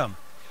welcome.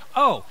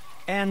 Oh,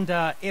 and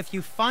if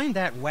you find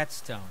that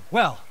whetstone,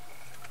 well,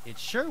 it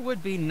sure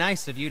would be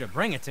nice of you to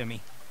bring it to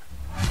me.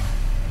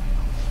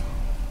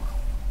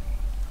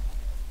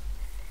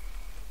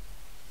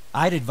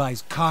 I'd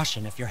advise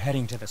caution if you're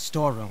heading to the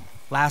storeroom.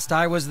 Last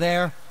I was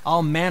there,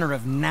 all manner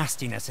of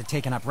nastiness had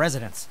taken up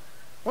residence.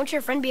 Won't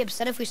your friend be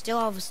upset if we steal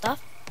all of his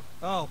stuff?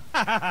 Oh,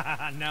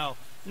 no.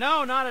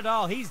 No, not at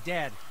all. He's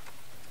dead.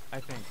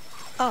 I think.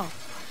 Oh,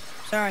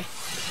 sorry.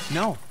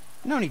 No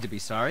need to be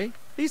sorry.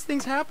 These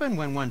things happen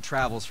when one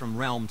travels from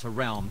realm to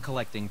realm,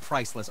 collecting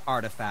priceless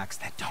artifacts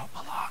that don't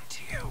belong to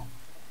you.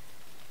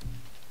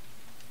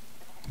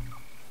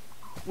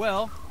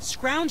 Well,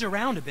 scrounge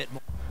around a bit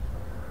more.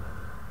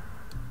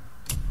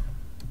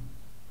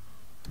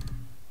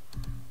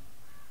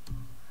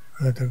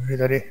 Takže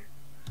tady.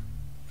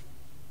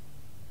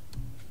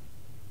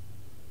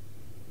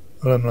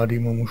 Ale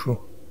mladýmu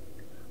můžu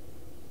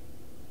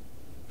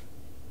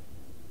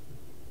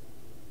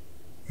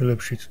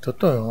vylepšit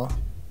toto, jo.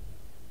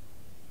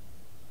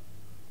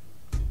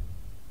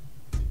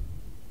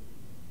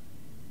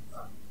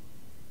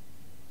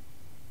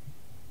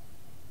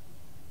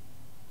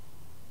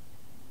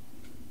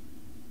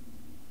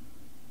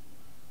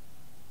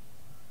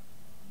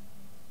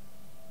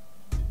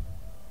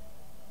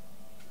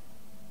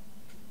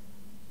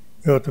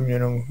 Jo, to mě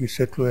jenom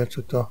vysvětluje,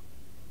 co to.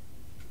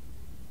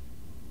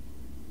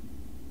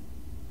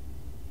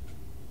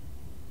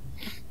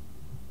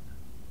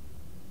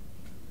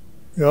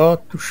 Jo,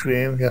 tuž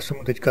vím, já jsem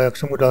mu teďka, jak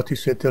jsem mu dal ty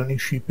světelný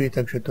šípy,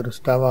 takže to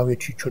dostává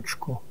větší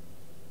čočku.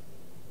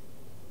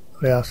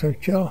 Ale já jsem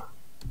chtěl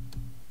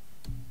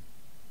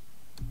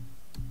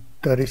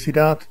tady si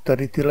dát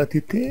tady tyhle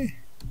ty.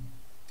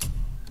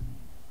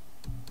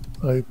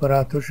 Ale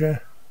vypadá to, že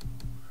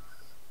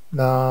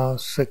na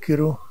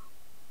Sekiru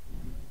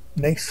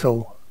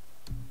nejsou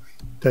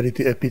tady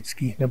ty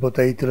epický, nebo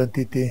tady tyhle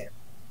ty,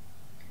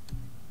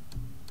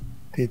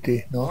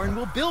 no.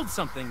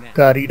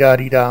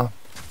 Rýdá.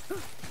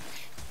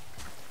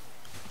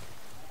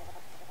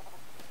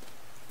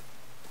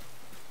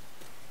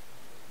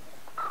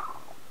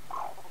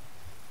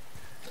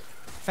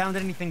 Found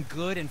anything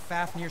good in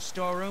Fafnir's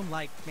storeroom,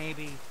 like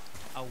maybe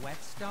a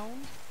whetstone?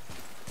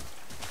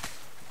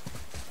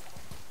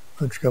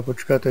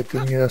 Počká, teď ty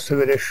mě zase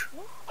vedeš.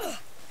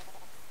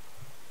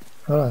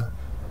 Hele.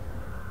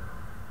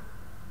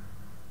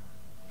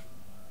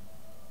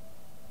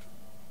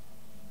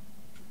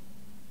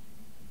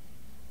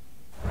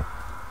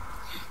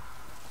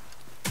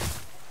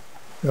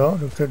 Jo,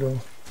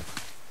 dopředu.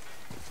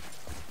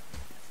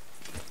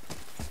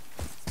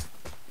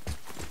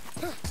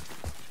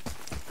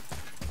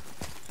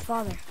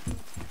 Father,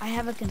 I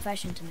have a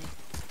confession to make.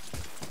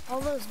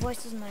 All those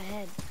voices in my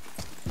head,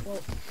 well,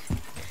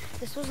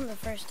 this wasn't the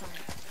first time.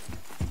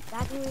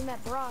 Back when we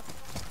met Brock,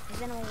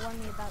 his animal warned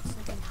me about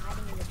something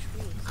hiding in the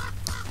trees.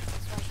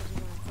 That's why she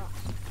didn't run across.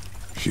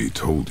 She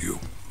told you?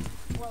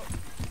 Well,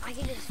 I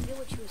could just feel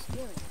what she was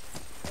feeling.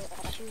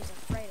 What she was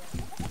afraid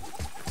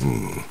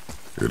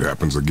of. It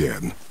happens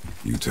again.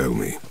 You tell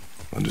me.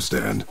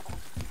 Understand?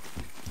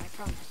 I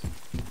promise.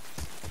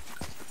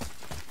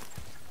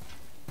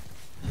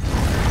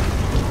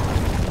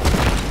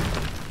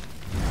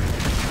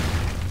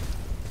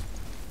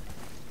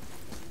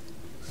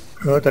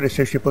 Jo, tady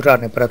se ještě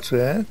pořád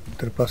nepracuje.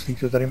 Trpaslík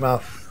to tady má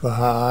v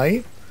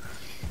háji.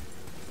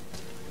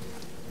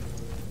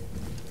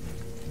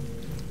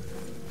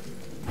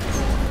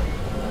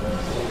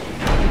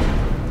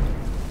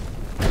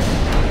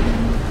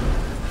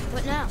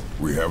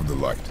 We have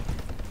the light.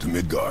 To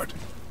Midgard.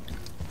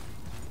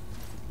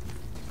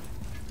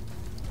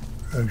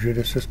 Takže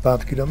jde se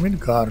zpátky do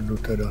Midgardu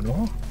teda,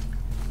 no.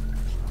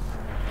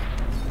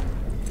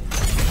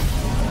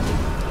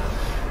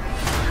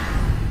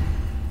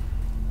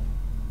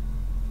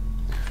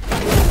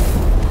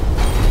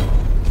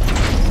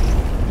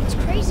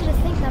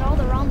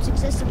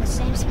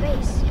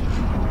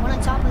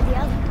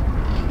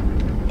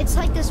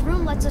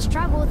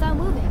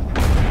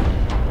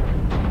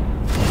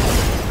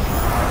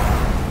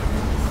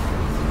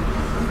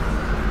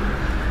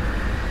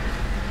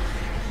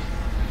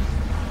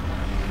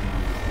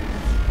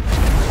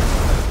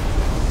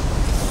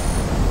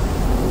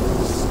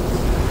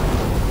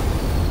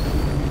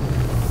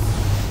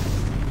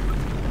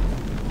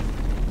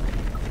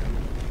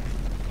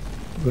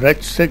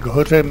 Vrať se k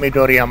hoře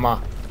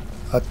Midoriyama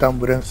a tam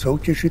budeme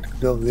soutěžit,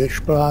 kdo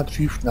vyšplhá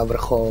dřív na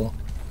vrchol.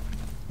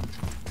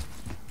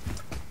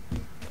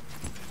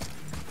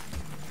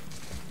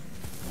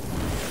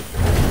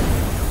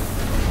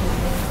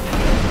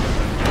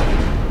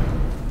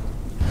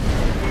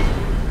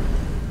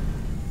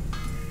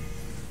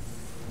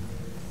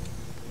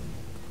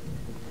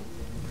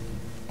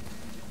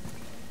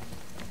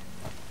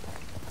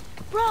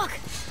 Brock!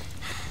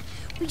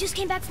 We just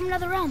came back from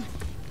another realm.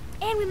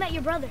 And we met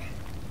your brother.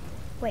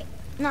 Wait,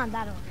 not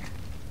that order.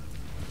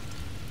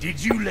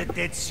 Did you let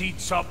that seat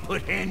sop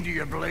put hand to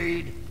your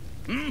blade?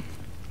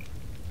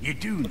 You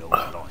do know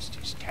he lost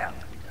his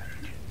talent,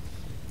 don't you?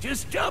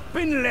 Just up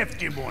and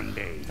left him one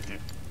day.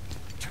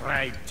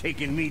 tried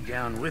taking me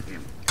down with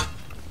him.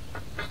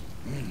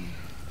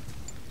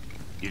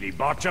 Did he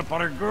botch up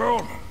on her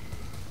girl?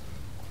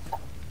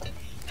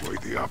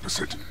 Quite the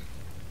opposite.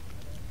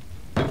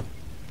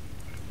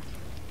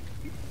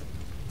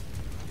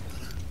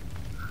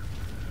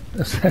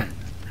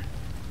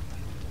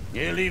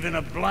 Yeah, leaving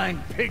a blind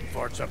pig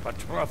farts up a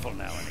truffle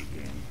now and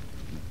again.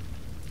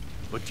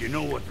 But you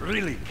know what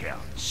really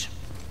counts?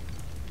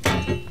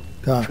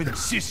 Tak,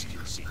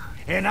 Consistency.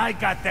 And I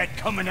got that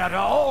coming out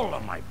of all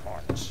of my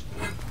parts.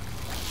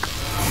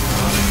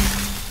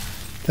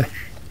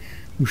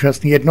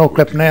 úžasný, jednou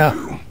klepne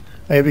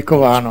a je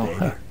vykováno.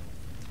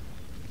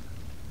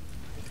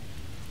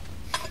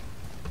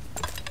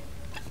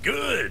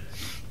 Good.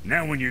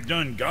 Now when you're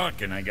done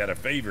gawking, I got a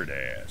favor to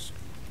ask.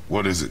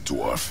 What is it,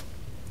 dwarf?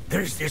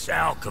 There's this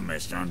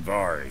alchemist on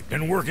Vari,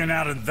 been working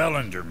out in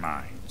Velander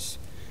mines.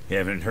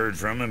 Haven't heard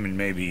from him in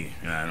maybe,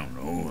 I don't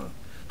know,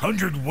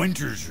 100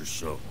 winters or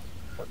so.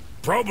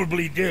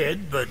 Probably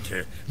dead, but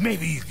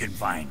maybe you can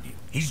find him.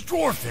 He's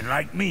dwarfing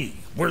like me,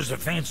 wears a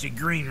fancy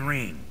green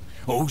ring,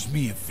 owes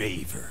me a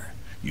favor.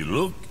 You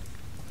look?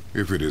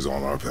 If it is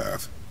on our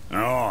path.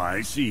 Oh,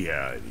 I see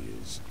how it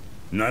is.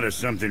 Not a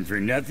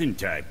something-for-nothing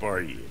type,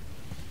 are you?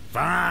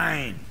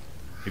 Fine.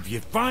 If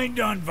you find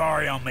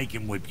Donvari, I'll make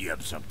him whip you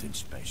up something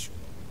special.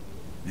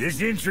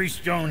 This entry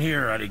stone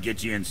here ought to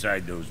get you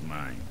inside those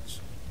mines.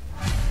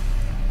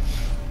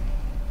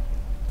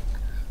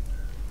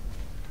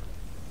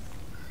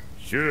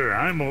 Sure,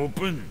 I'm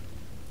open.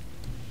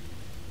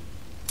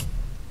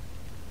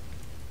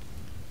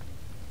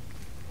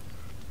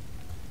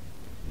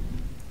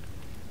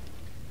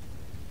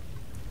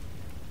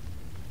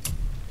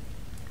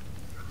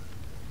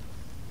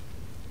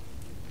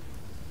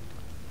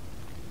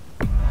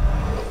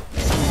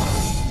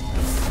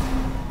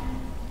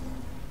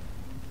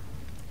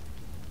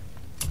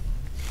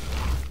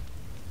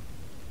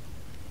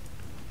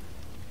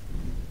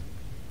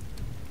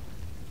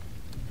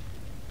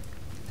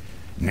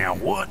 Now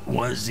what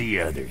was the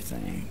other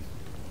thing?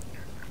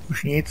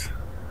 Už nic.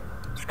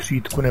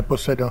 Skřítku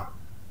neposedo.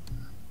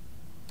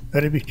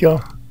 Tady bych chtěl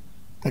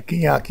taky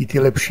nějaký ty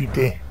lepší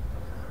ty.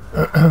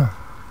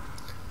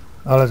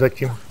 Ale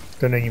zatím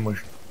to není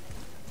možné.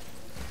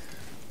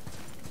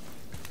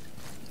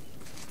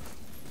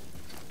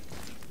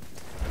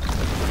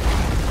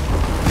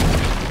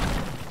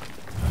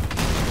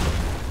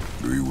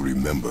 Do you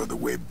remember the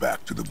way back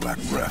to the Black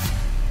Breath?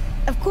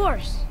 Of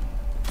course.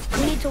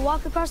 We need to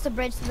walk across the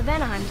bridge to the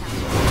Vanaheim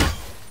Tower.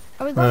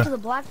 Are we going to the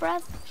Black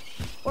Breath?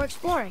 Or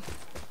exploring?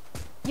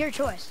 Your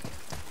choice.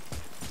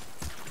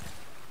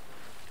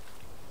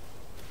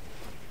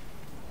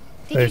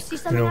 Did you see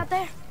something out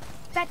there?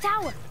 That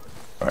tower.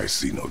 I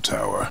see no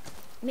tower.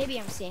 Maybe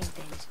I'm seeing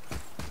things.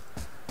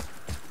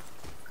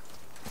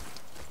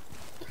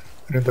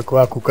 Jen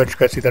taková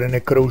kukačka, si tady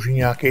nekrouží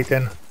nějaký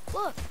ten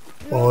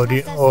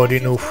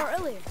Odinův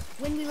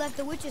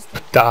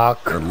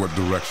pták. And what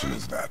direction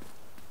is that?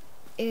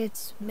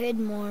 It's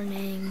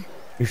mid-morning.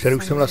 Když tady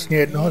už jsem vlastně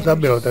jednoho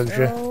zabil,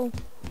 takže...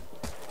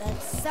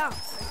 That's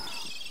south.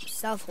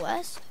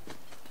 Southwest?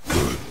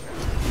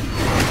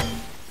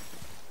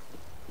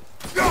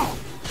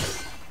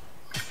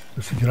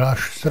 To si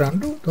děláš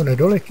srandu? To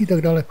nedoletí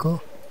tak daleko?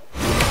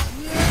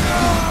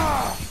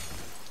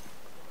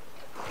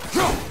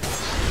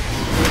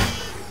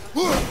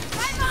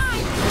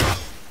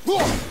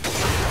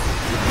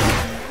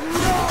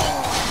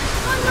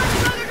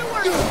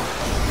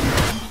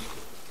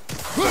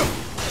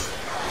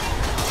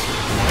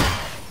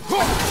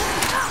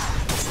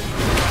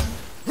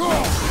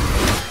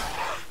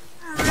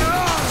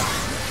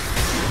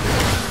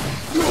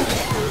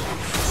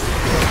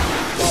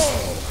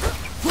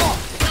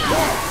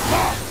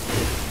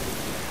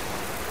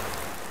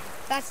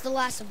 That's the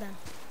last of them.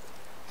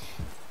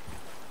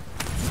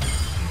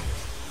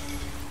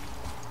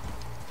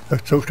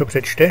 Tak co, už to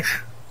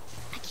přečteš?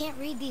 I can't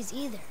read these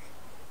either.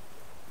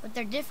 But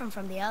they're different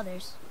from the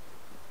others.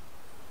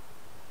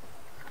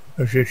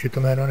 Takže ještě to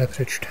jméno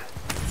nepřečte.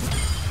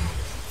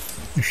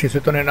 Ještě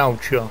se to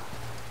nenaučil.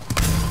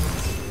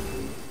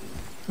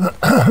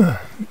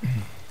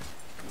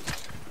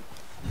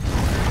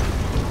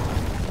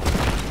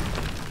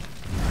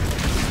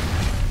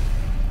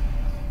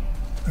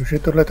 Takže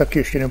tohle taky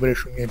ještě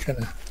nebudeš umět, že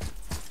ne?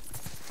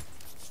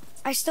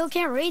 I still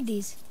can't read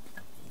these.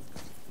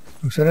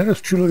 Už se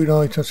nerozčiluj,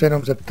 no, jsem se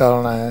jenom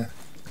zeptal, ne?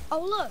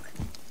 Oh look!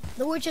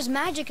 The witch's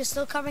magic is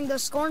still covering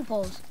those scorn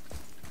poles.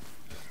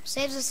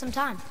 Saves us some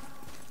time.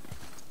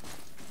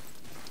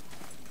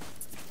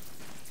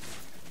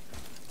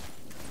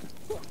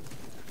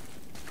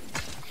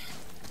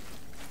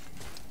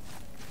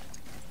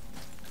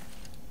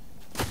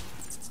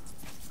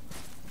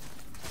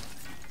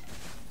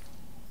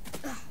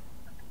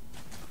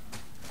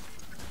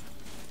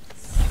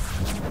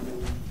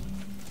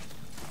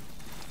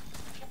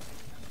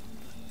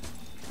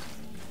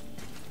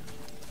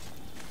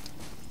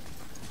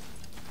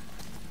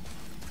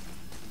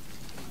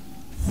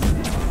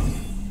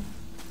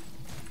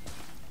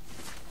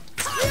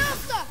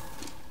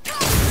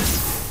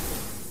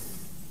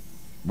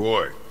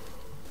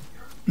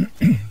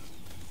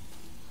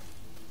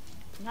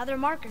 another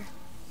marker.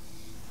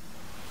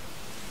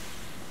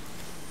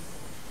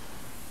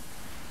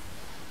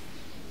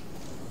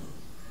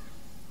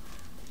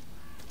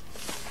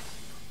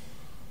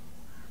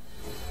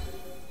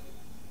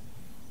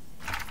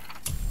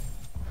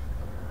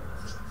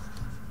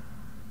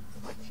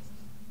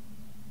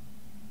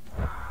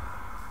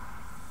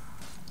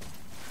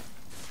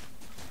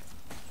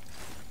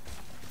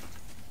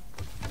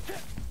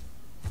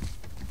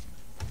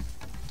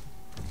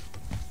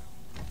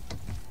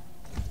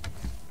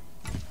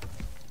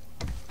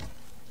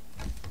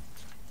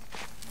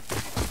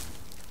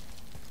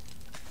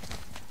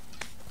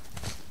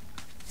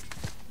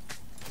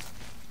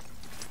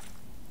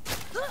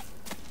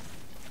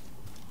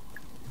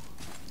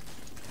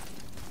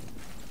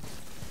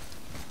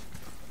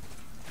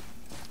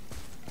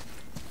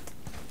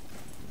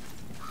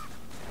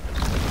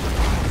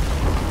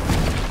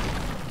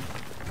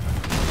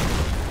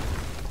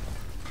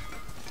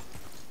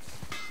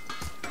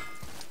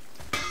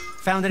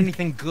 Found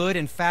anything good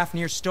in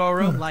Fafnir's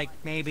storeroom? Like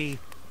maybe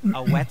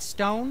a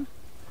whetstone?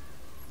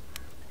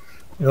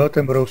 Jo,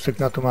 ten brousek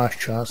na to máš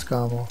čas,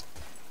 kámo.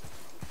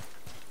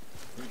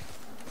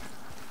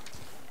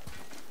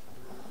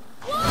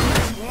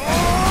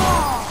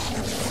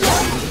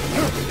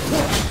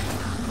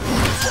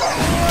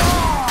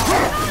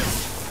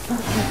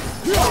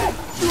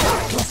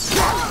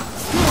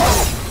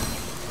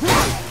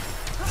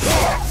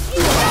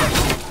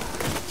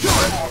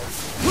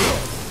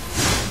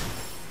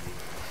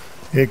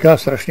 Jak já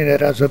strašně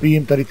nerad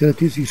zabijím tady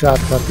ty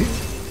zvířátka,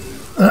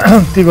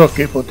 ty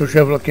vlky,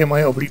 protože vlk je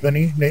moje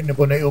oblíbený,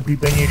 nebo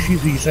nejoblíbenější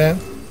zvíře.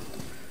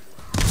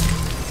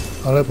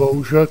 Ale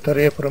bohužel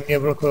tady je pro mě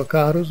vlk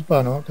velká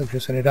hrozba, no,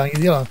 takže se nedá nic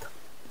dělat.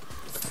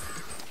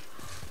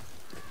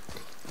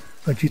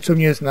 A ti, co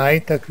mě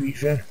znají, tak ví,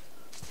 že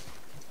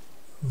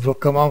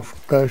vlka mám v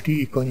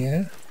každý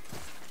ikoně.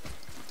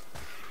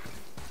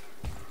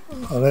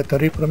 Ale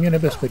tady pro mě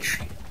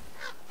nebezpečí.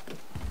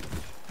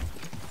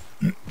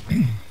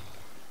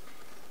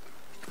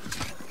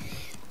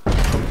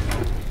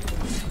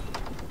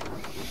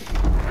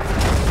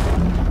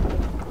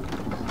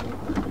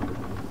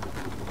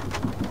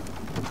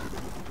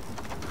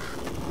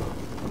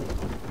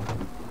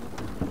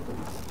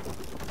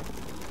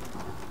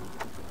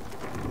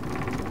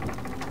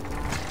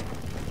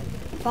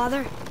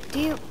 Father,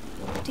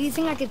 do you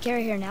think I could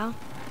carry her now?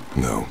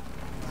 No.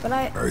 But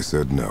I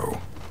said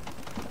no.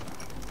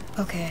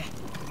 Okay.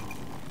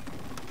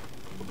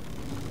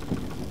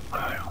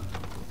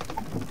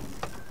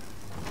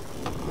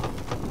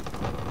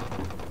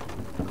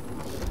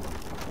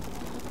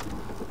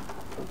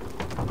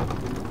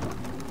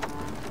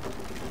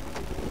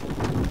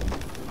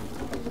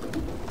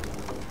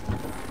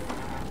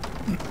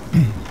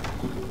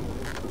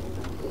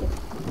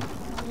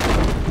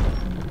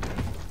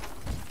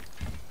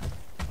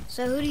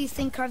 So who do you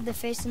think carved the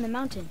face in the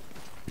mountain?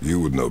 You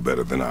would know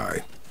better than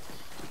I.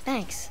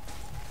 Thanks.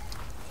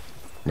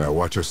 Now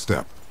watch your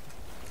step.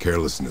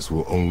 Carelessness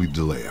will only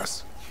delay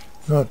us.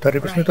 No, tady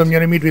bychom to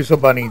měli mít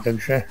vyzobaný,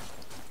 takže...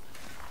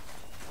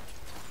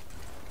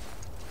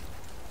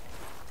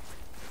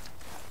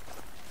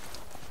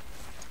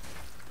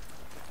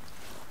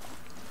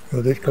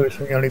 Jo, teďka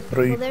bychom měli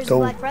projít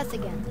tou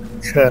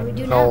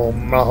černou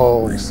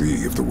mlhou. We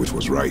see if the witch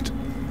was right.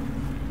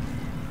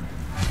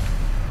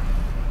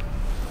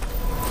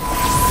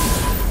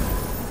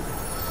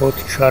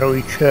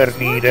 Odčaruj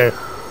černý dech.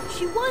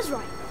 She was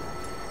right.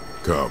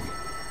 Come,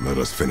 let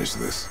us finish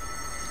this.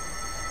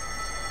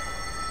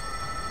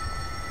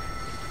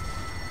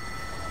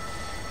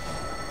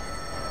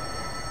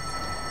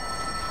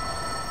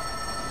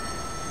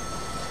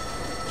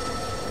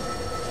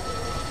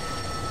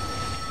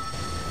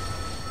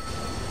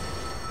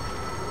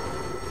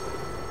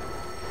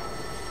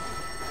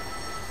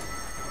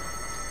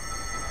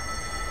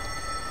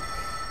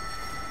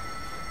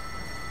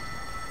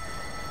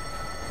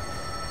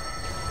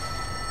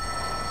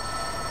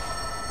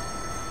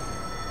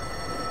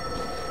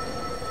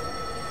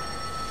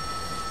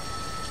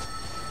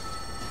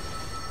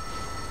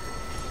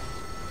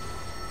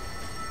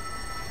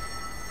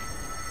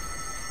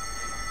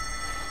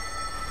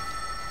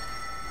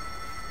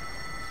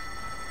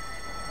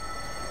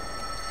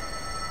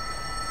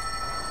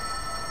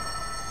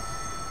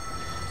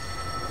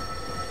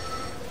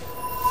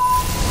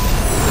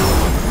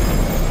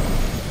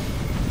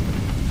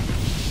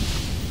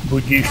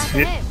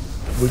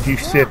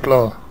 Budíš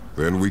světlo.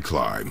 Then we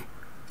climb.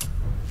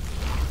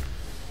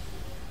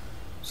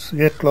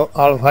 Světlo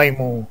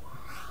Alfheimu.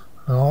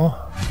 No.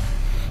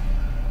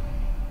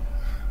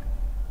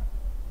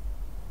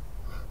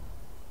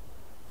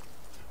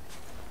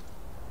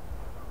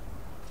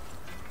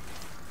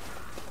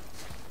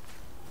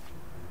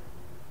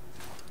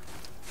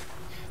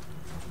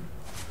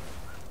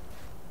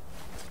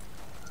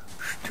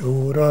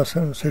 Šťoural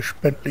jsem se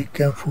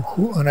špendlíkem v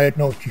uchu a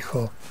najednou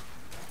ticho.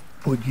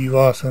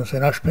 Podíval jsem se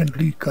na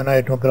špendlík a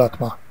najednou byla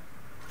tma.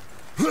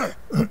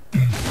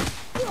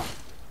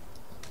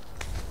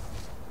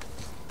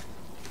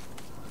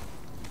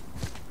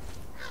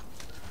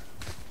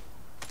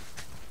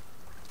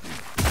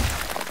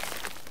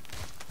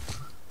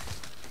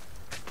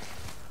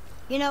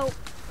 You know,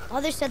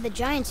 Mother said the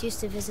giants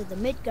used to visit the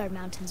Midgard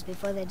Mountains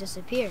before they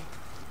disappeared.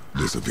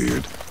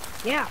 Disappeared?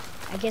 Yeah,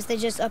 I guess they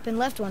just up and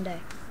left one day.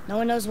 No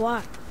one knows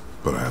why.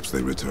 Perhaps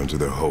they returned to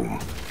their home.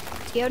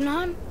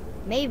 Jotunheim?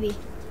 Maybe.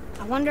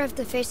 I wonder if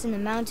the face in the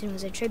mountain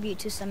was a tribute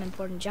to some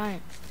important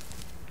giant.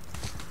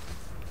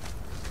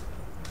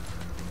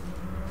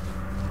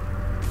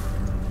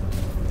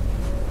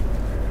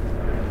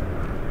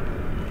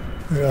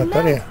 Jo,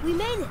 tady. We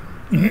made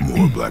it.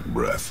 More black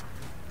breath.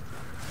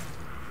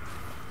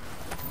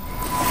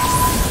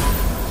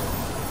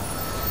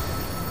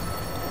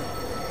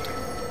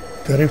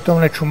 Tady v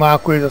tomhle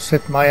čumáku je zase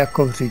tma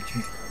jako v říti.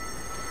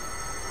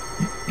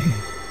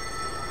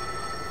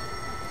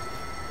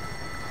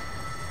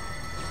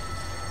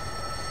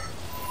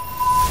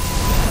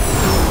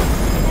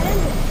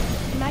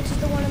 It matches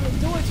the one on the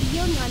door to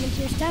Jotunheim and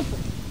Tyr's temple.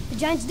 The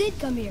giants did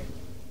come here.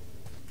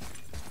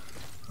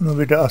 No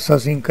vida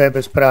asazínka je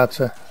bez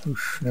práce.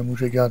 Už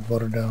nemůže dělat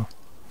bordel.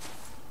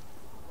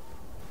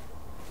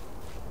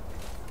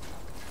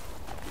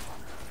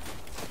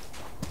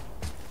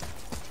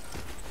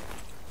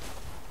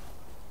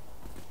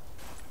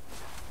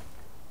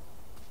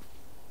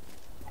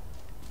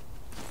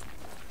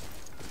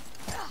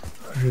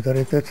 Takže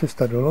tady to je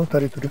cesta dolů,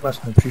 tady tudy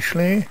jsme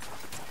přišli.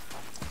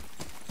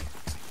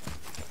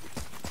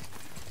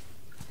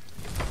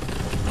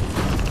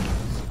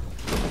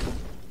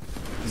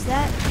 Is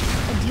that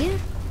a deer?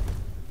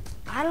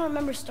 I don't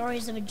remember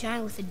stories of a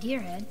giant with a deer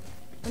head.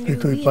 Wonder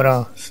Tady to who he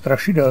vypadá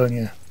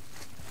strašidelně.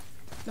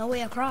 is. No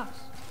way across.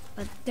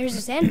 But there's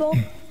a sand bowl.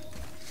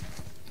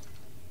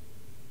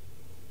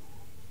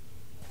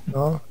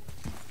 No,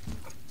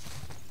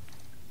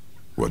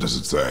 What does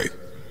it say?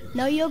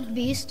 No yoked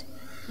beast,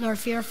 nor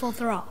fearful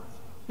thrall,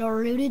 nor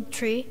rooted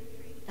tree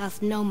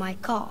doth know my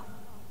call.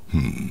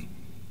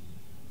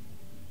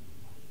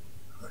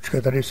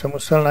 počkej, tady jsem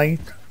musel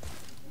najít.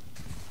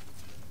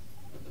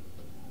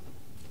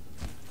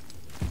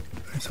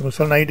 Tady jsem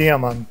musel najít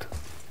diamant.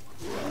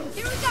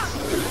 Here we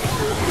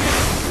go!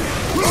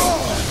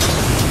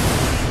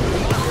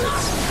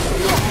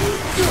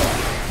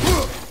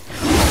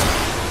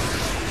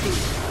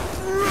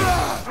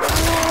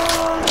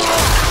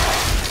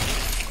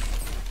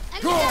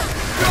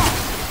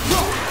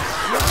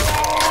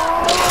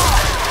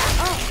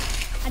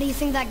 How do you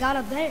think that got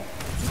up there?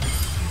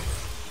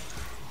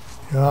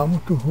 Já mu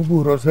tu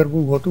hubu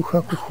rozervu od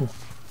ucha k uchu.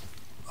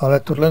 Ale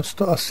tohle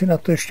to asi na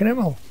to ještě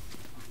nemám.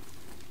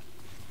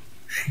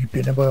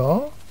 Šípy nebo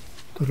jo?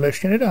 Tohle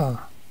ještě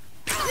nedá.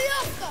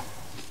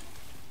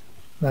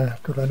 Ne,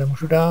 tohle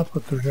nemůžu dát,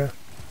 protože...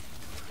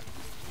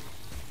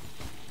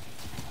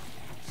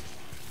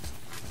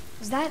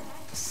 Is that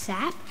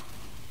sap?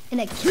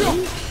 In a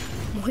cave?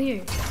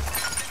 Weird.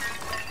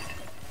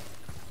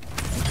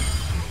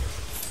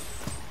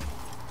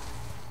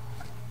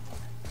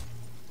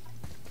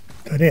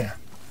 Tady je.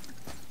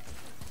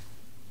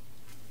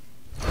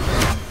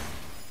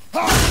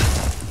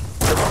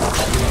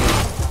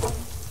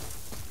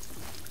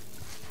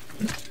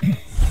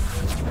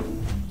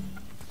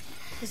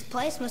 This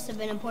place must have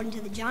been important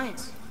to the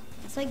giants.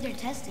 It's like they're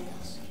testing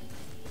us.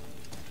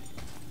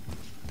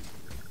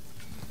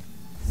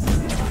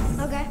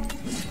 Okay,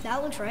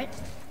 that looks right.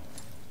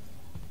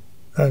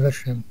 Tak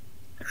začneme.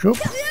 Šup.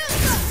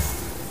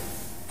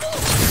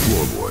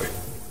 Floor boy.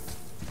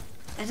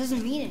 That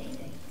doesn't mean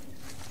anything.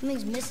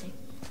 Something's missing.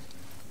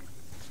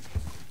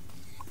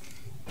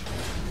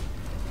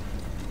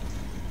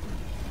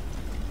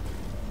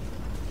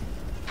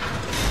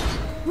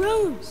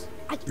 Runes!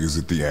 Is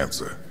it the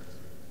answer?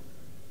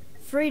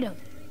 Freedom.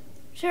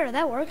 Sure,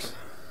 that works.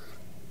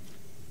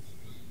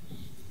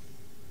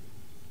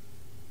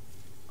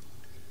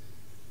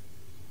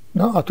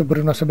 No a to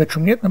budu na sebe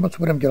čumět, nebo co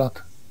budeme dělat?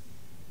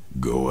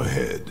 Go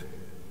ahead.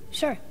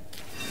 Sure.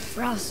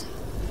 Rouse.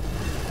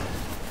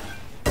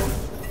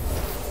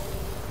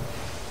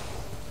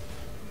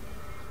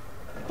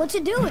 What's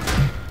it doing?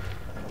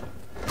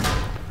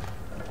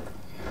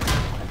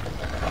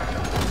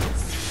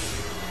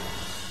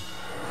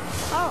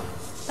 Oh,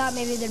 thought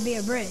maybe there'd be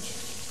a bridge.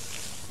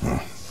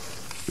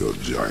 Your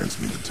giants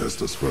mean to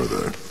test us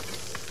further.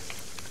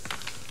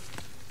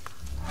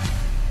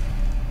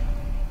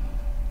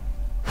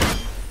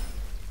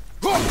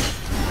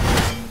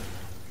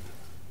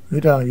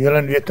 Vydá,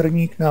 jelen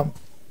větrník nám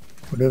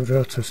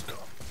otevřel cestu.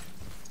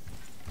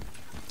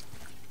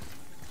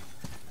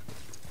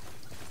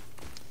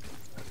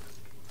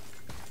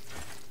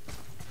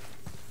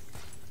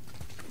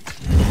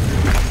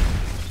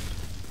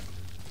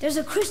 There's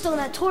a crystal in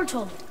that torch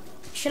holder.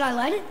 Should I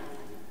light it?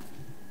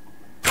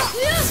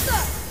 Yes,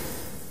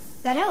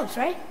 sir! That helps,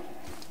 right?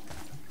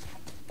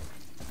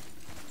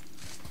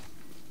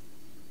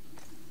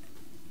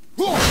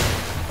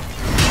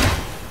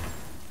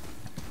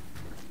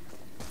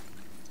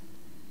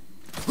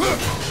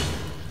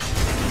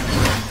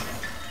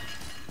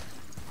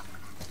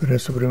 Tady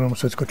se budeme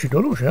muset skočit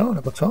dolů, že jo?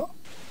 Nebo co?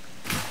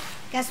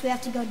 Guess we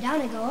have to go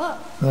down and go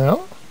up. No jo?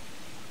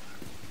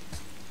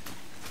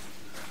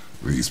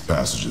 These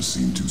passages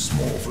seem too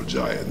small for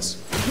giants.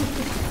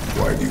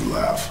 Why do you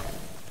laugh?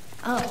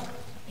 Oh,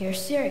 you're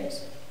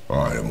serious?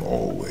 I am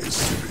always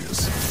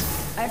serious.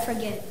 I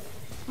forget.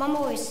 Mom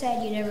always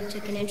said you never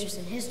took an interest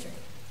in history.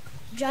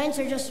 Giants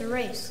are just a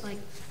race, like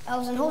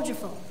elves and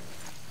Holgerfolk.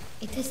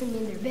 It doesn't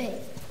mean they're big.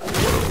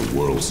 The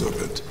world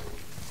serpent.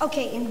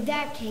 Okay, in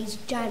that case,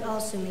 giant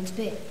also means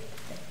big.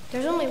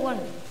 There's only one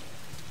of them.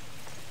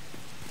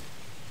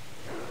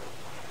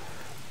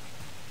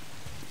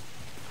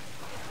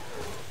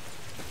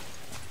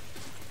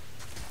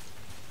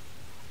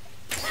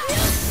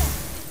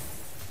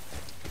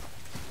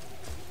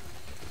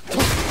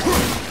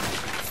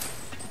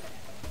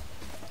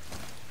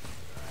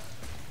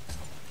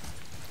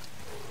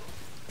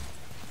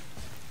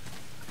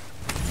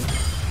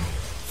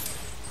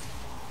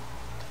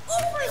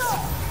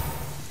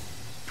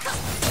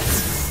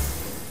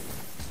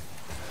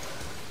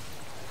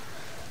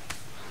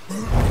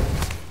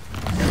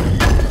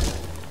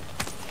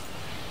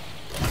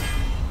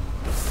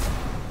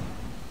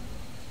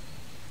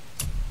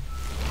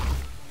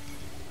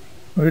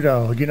 Vydá,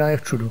 hodina je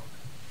v čudu.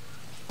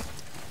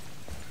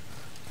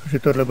 Takže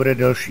tohle bude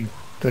delší.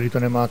 Tady to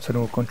nemá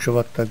cenu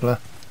ukončovat takhle.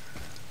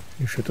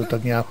 Když je to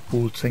tak nějak v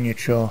půlce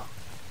něčeho.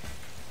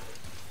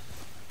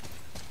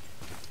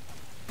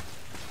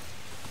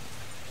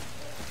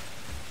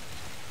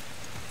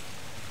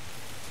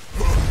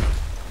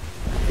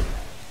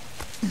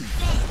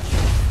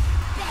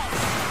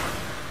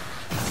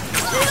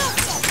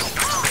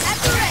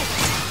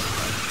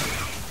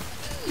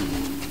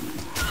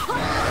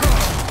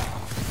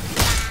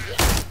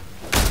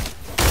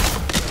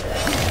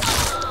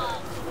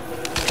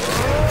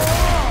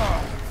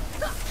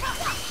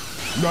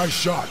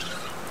 Nice shot.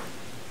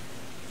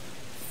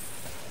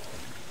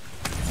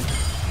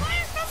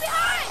 Fire from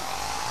behind!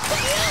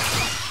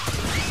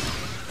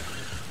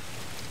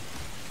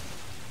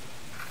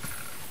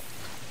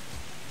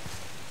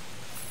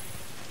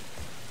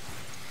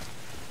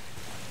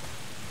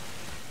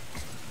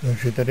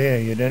 Takže tady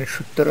je jeden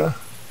shooter.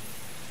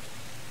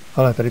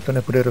 Ale tady to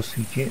nepůjde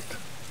rozsvítit.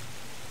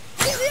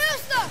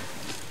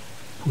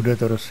 Půjde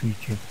to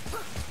rozsvítit.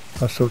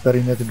 A jsou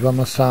tady hned dva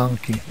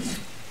masánky.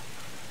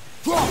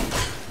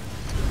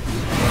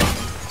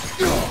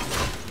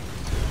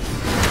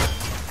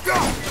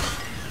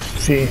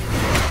 Tři.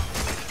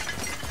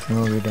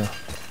 No, vydá.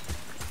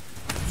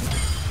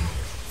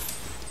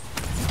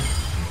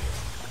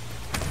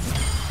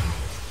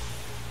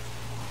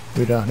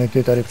 Vydá, hned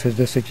je tady přes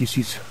 10 000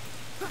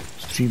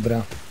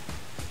 stříbra.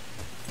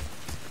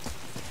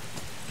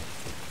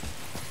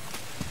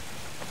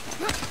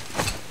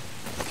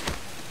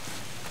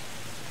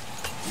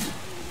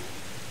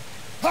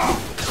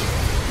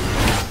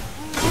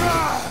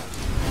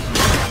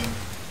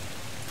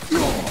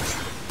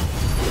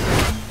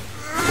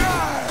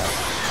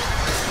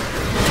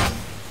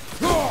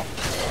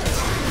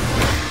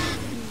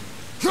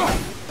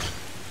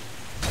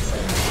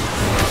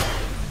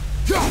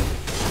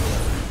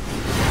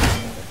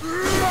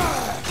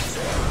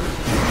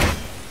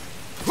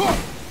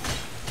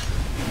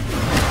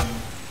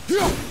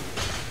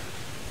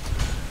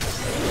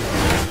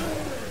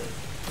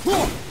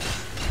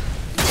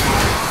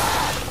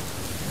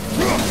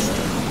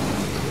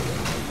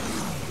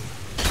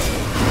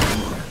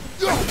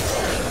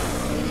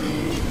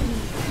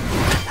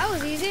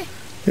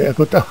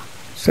 Jako ta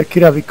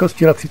sekira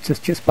vykostila při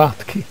cestě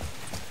zpátky.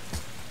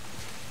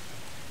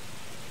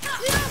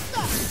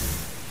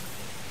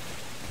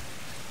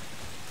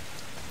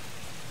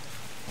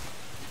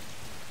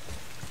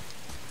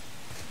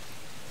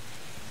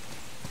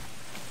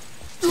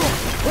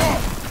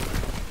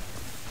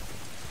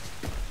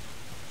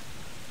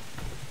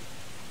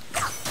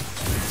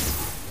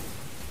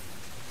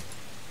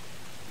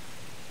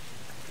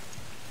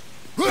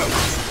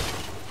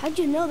 How'd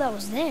you know that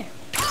was there?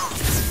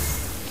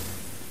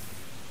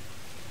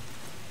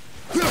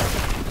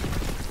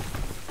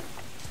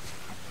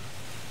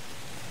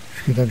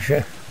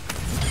 Takže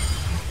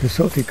kde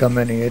jsou ty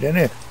kameny? Jeden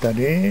je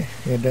tady,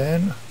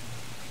 jeden.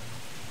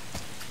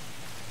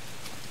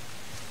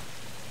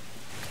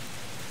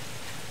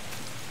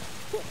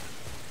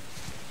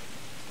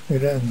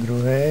 Jeden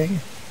druhý.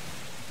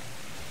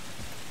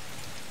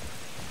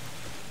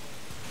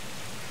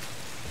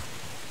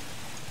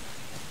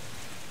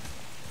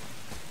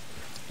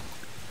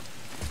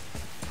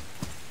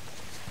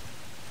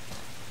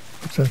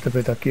 Jsem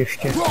tebe taky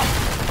ještě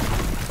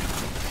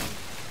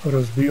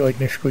rozbiju, ať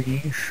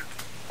neškodíš.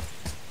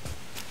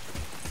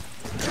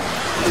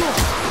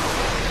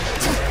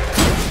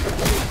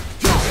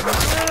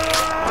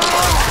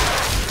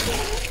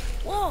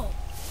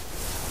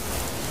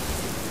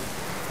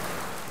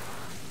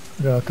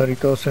 Já tady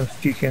toho jsem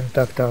stihl jen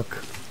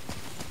tak.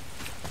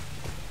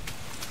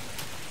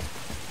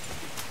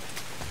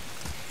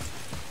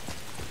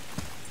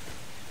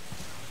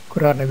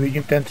 Akorát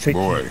nevidím ten třetí.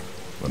 Boy,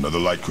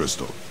 another light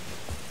crystal.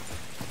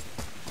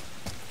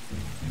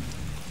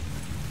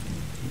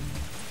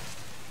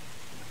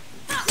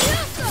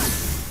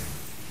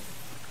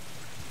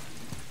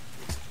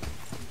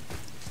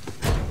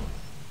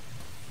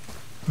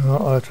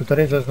 No, ale co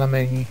tady za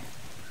znamení?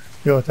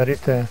 Jo, tady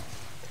to je.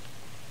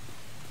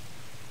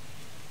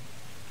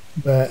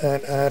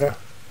 BNR.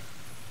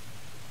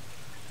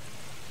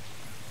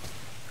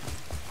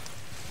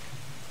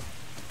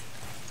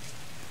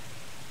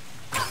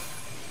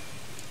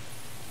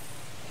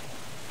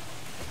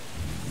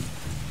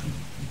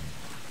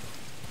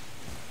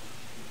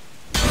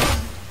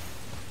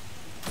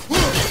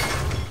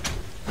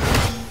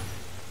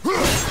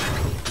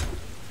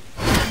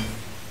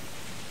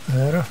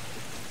 R.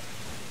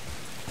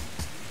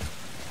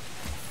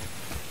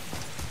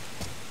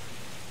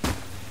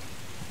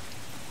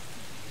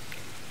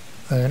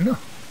 N.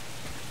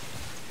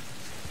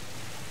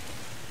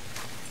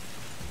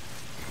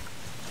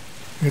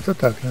 Je to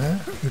tak,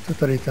 ne? Je to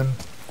tady ten...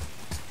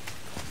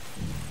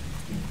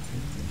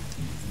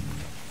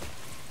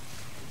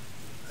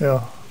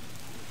 Jo.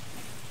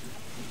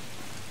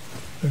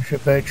 Takže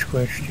Bčko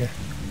ještě.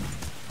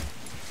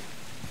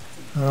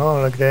 No,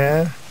 ale kde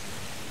je?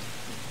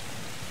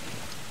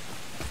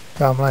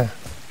 Tamhle.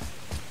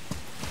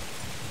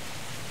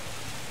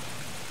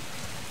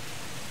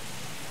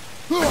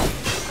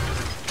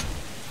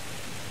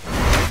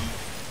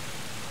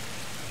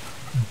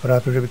 Vypadá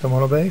to, že by to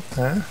mohlo být,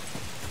 ne?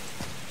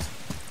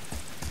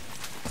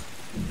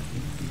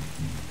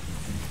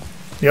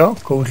 Jo,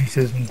 kouří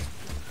se z ní.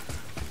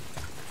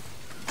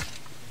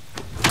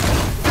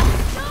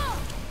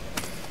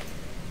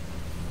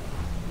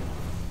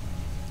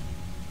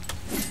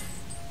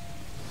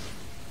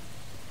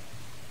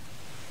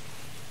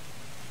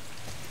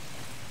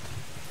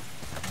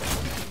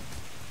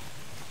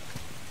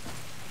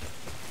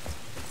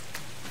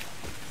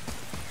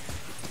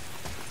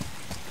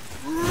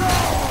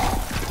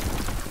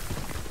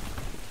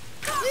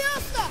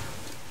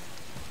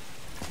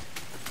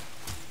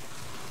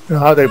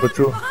 Aha,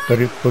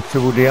 tady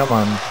potřebuji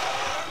diamant.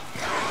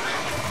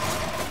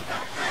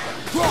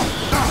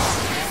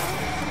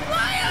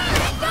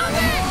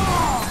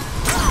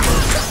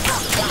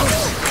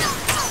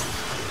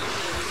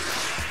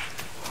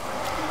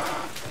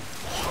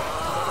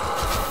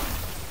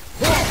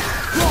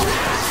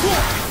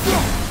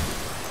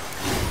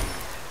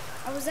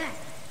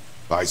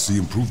 I see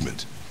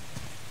improvement.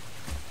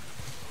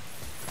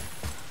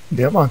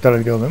 Diamant, ale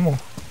kde ho vemu?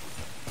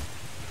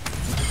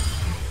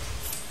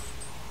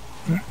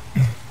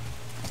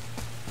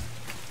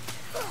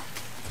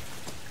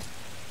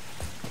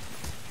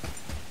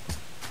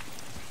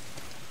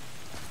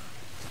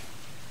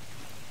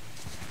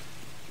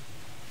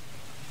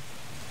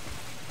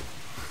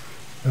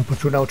 Já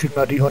potřebuji naučit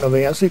mladýho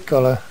nový jazyk,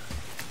 ale...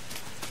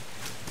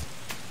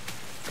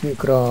 Ty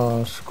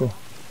krásko.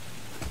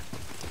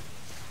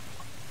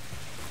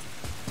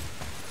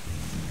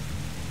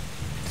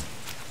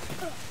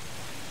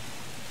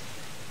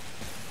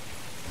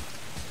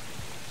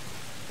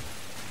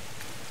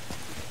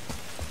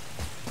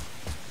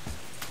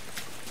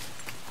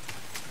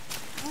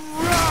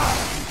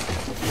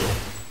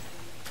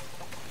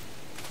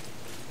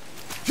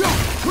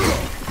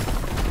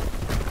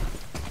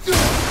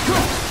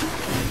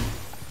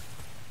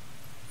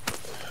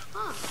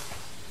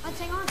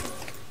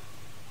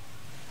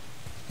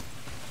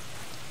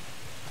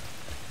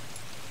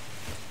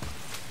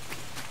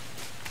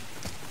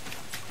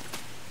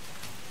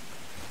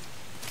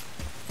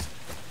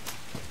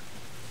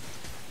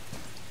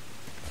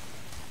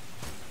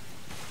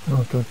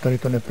 No to, tady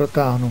to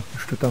neprotáhnu,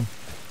 už to tam...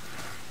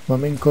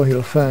 Maminko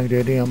Hilfe, kde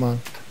je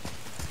diamant?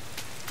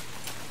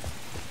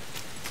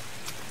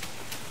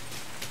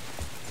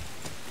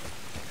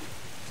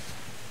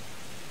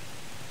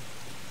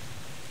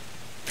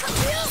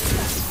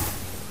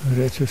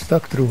 Kde je cesta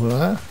k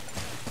truhle?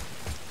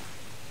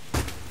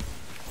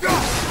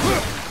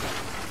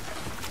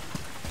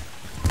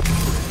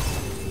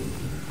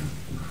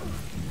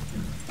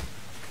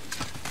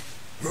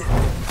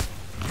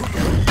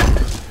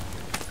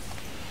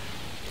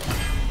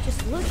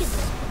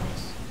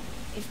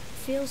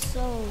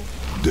 So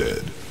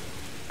dead.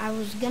 I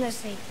was gonna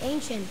say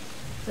ancient,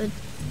 but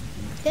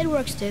it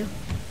works too.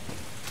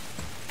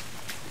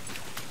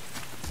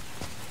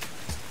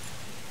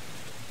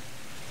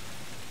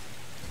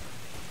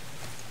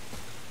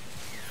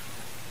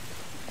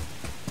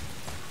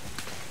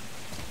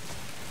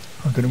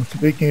 A tady musí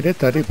být někde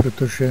tady,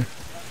 protože...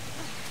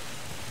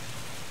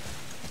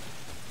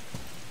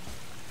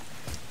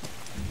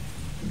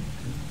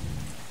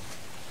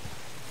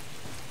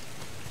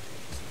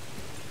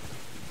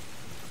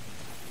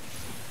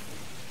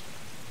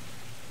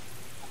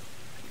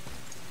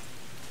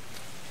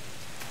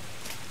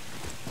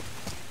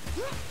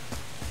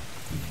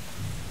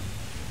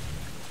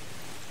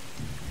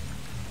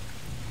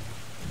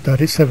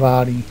 Tady se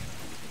válí.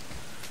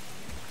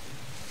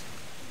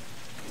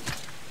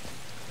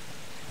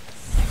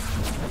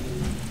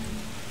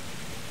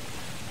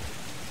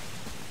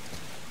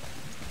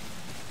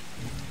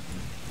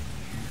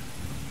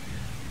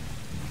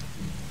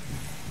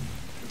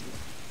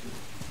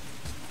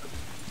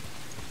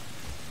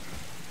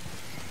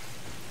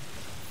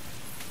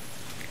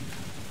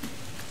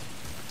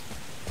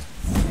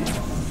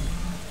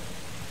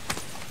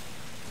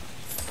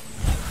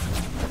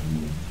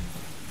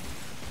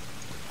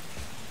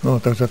 No,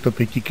 tak za to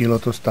 5 kilo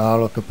to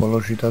stálo, to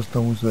položit a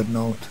znovu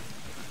zvednout.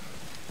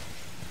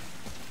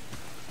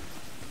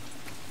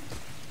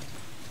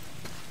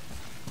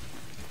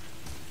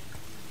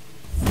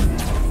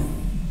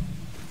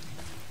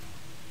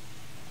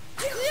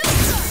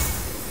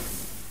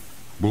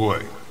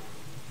 Boy.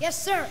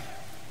 Yes, sir.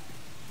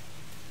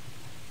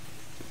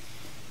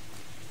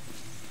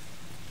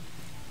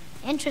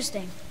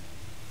 Interesting.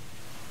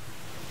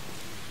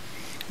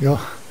 Jo,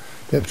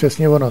 to je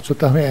přesně ono, co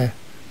tam je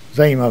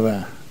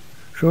zajímavé.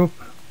 Šup,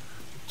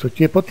 co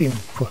ti je pod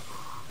tím?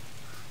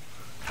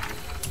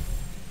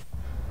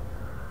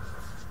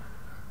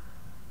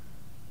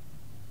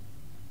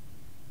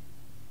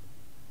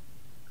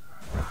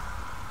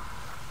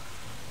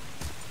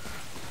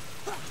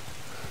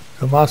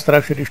 To má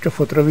strach, že když to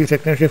fotrovi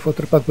řekne, že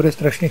fotr pak bude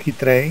strašně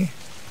chytrej.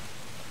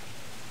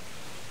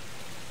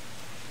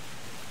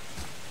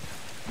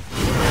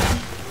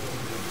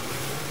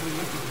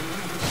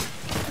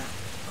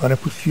 A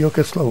nepustí ho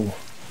ke slovu.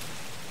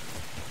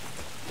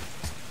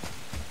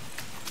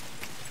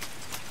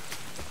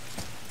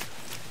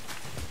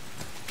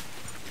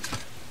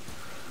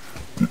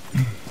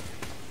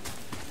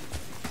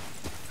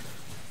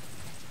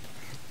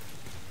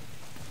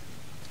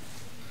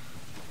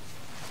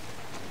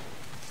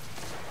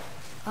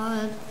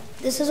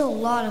 This is a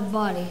lot of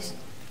bodies.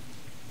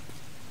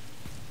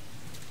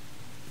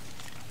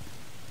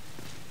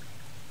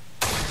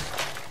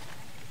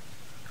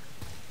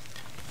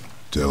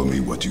 Tell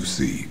me what you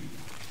see.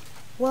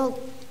 Well,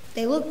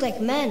 they looked like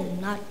men,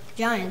 not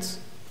giants.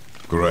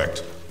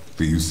 Correct.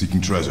 Thieves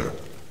seeking treasure.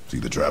 See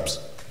the traps?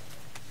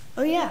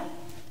 Oh yeah.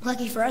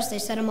 Lucky for us, they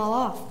set them all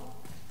off.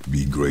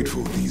 Be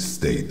grateful these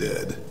stay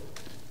dead.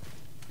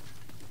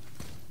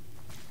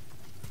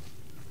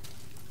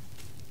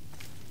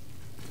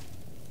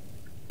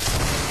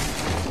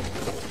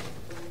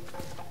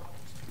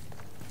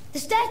 The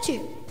statue!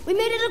 We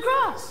made it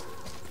across!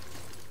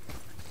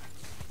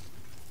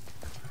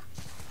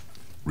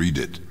 Read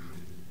it.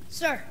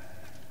 Sir.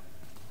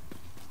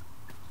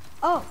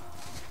 Oh,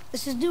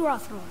 this is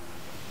Durothron,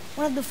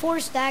 one of the 4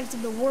 stags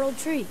of the World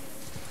Tree.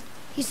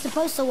 He's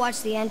supposed to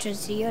watch the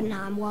entrance to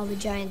Jotunheim while the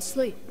giants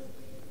sleep.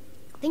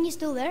 Think he's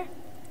still there?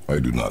 I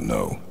do not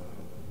know.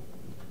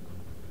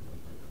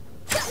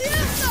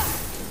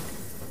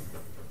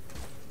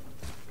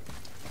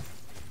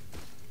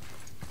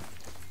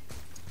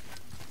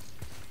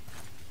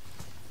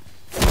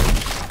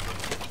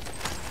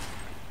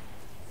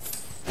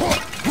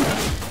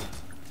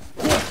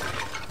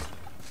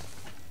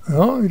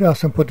 No, já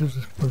jsem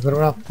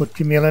zrovna pod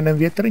tím jelenem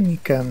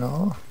větrníkem,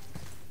 no.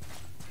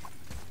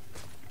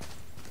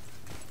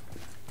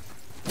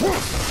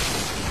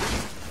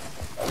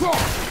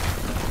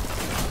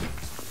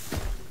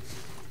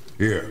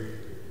 Here,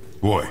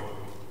 boy.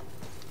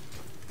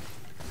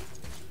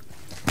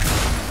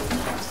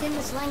 I've seen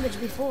this language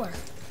before.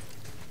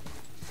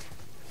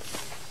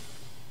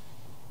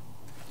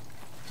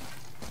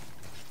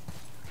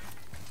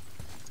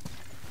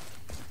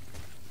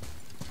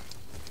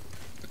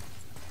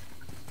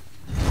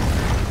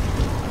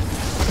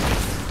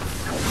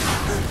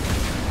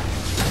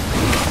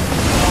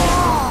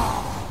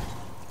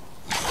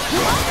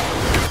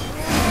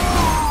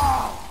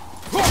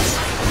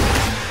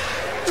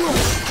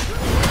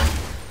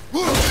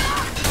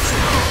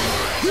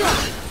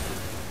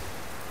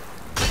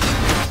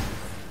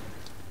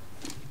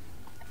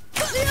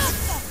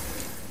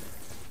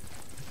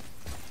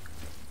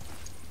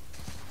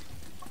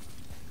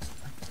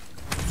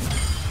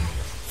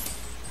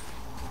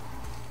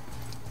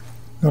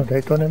 No,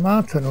 tady to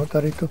nemá cenu,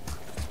 tady to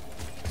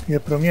je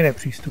pro mě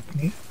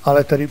nepřístupný,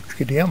 ale tady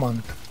počkej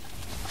diamant.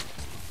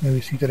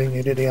 Nevisí tady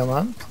někde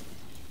diamant?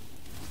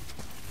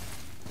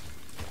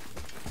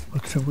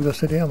 Potřebuji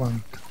zase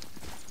diamant.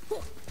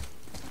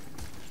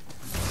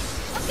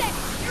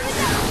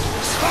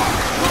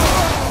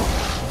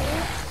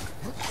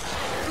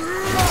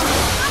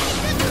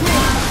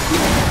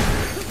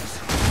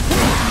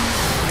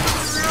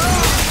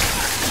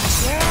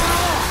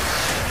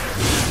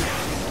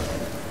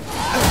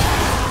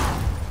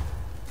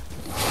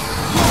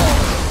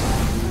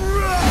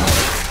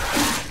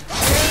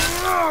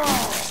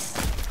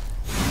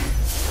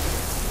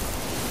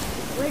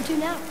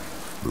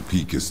 The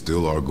peak is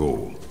still our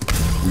goal.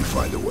 We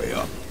find a way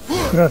up.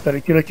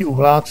 Tady ti letí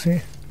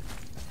uhláci.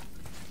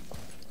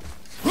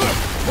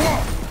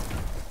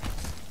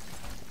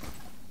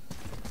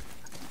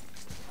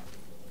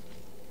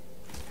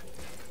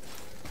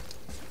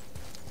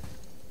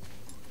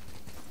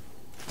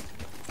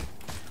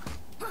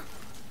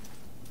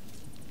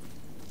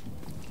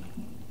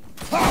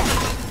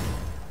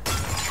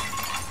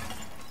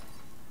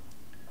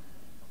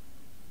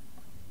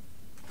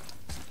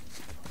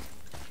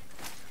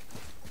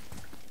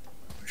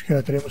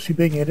 Tady musí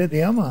být někde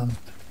diamant.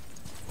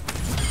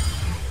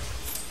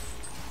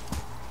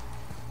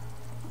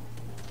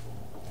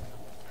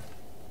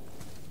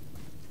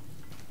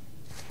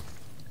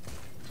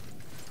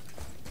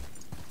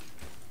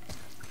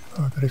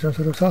 A tady jsem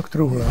se dostal k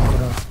truhle.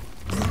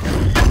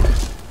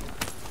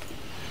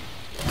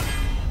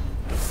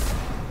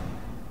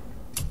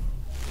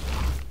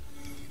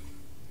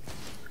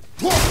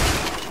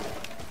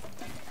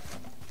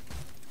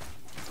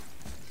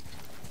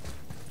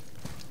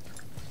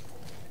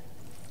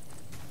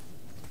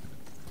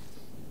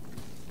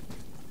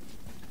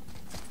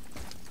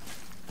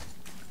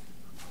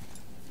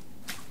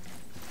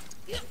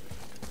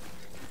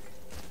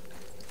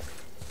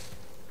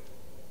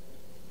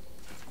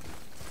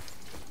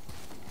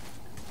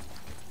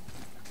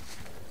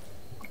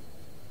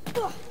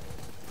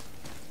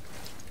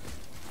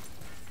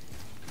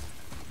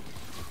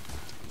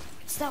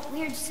 that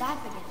weird sap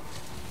again.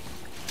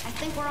 I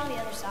think we're on the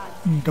other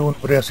side. To on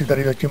bude asi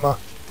tady za těma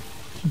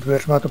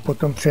dveřma to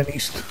potom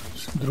přenést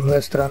z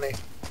druhé strany.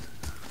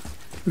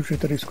 Už je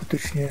tady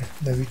skutečně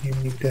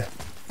nevidím nikde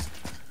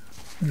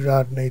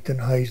žádnej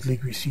ten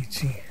hajzlík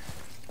visící.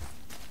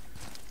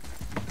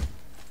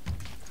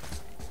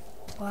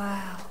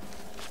 Wow.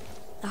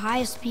 The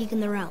highest peak in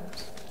the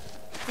realms.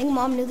 Think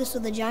Mom knew this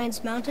was the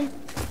Giant's Mountain?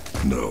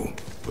 No,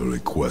 her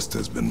request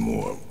has been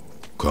more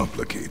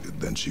complicated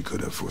than she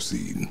could have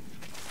foreseen.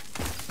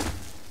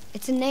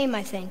 It's a name,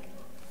 I think.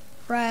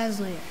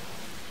 Razzler.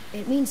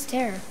 It means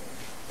terror.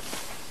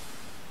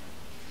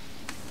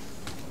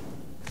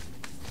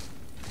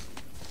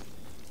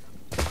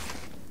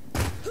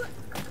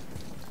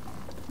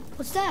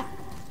 What's that?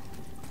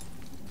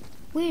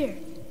 Weird.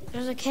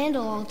 There's a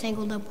candle all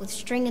tangled up with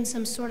string and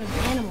some sort of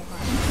animal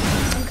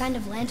heart. Some kind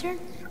of lantern?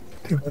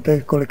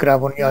 Ty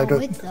kolikrát on ale No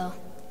wick, though.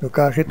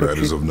 dokáže That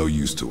točit. is of no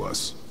use to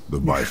us. The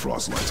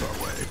Bifrost lights our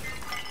way.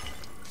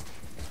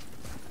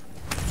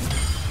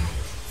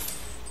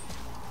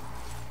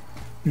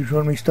 Když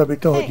on místo by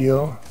to hodil.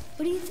 What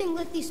do you think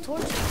lit these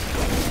torches?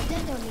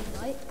 Dead don't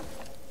need light.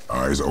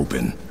 Eyes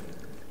open.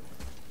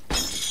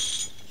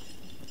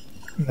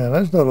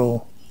 Nelez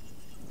dolů.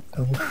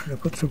 Tam už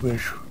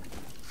nepotřebuješ.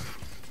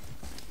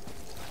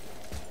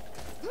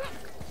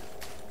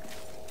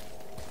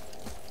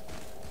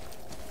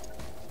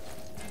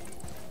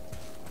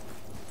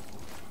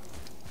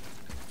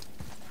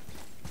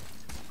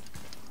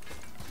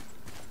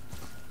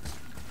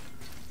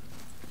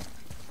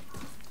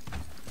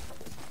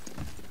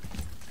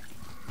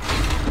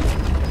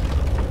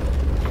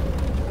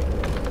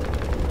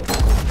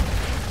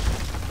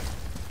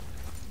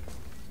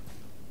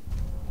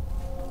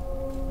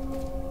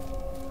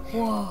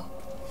 Whoa.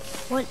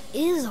 What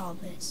is all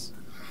this?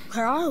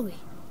 Where are we?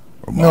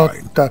 A No,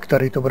 mine. tak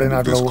tady to bude And na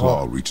if this dlouho.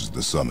 claw reaches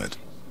the summit,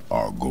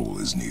 our goal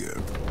is near.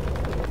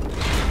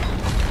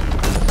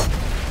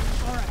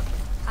 Alright.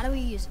 How do we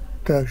use it?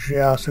 Takže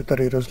já se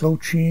tady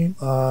rozloučím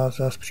a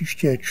zas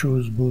příště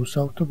čus bus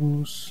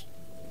autobus.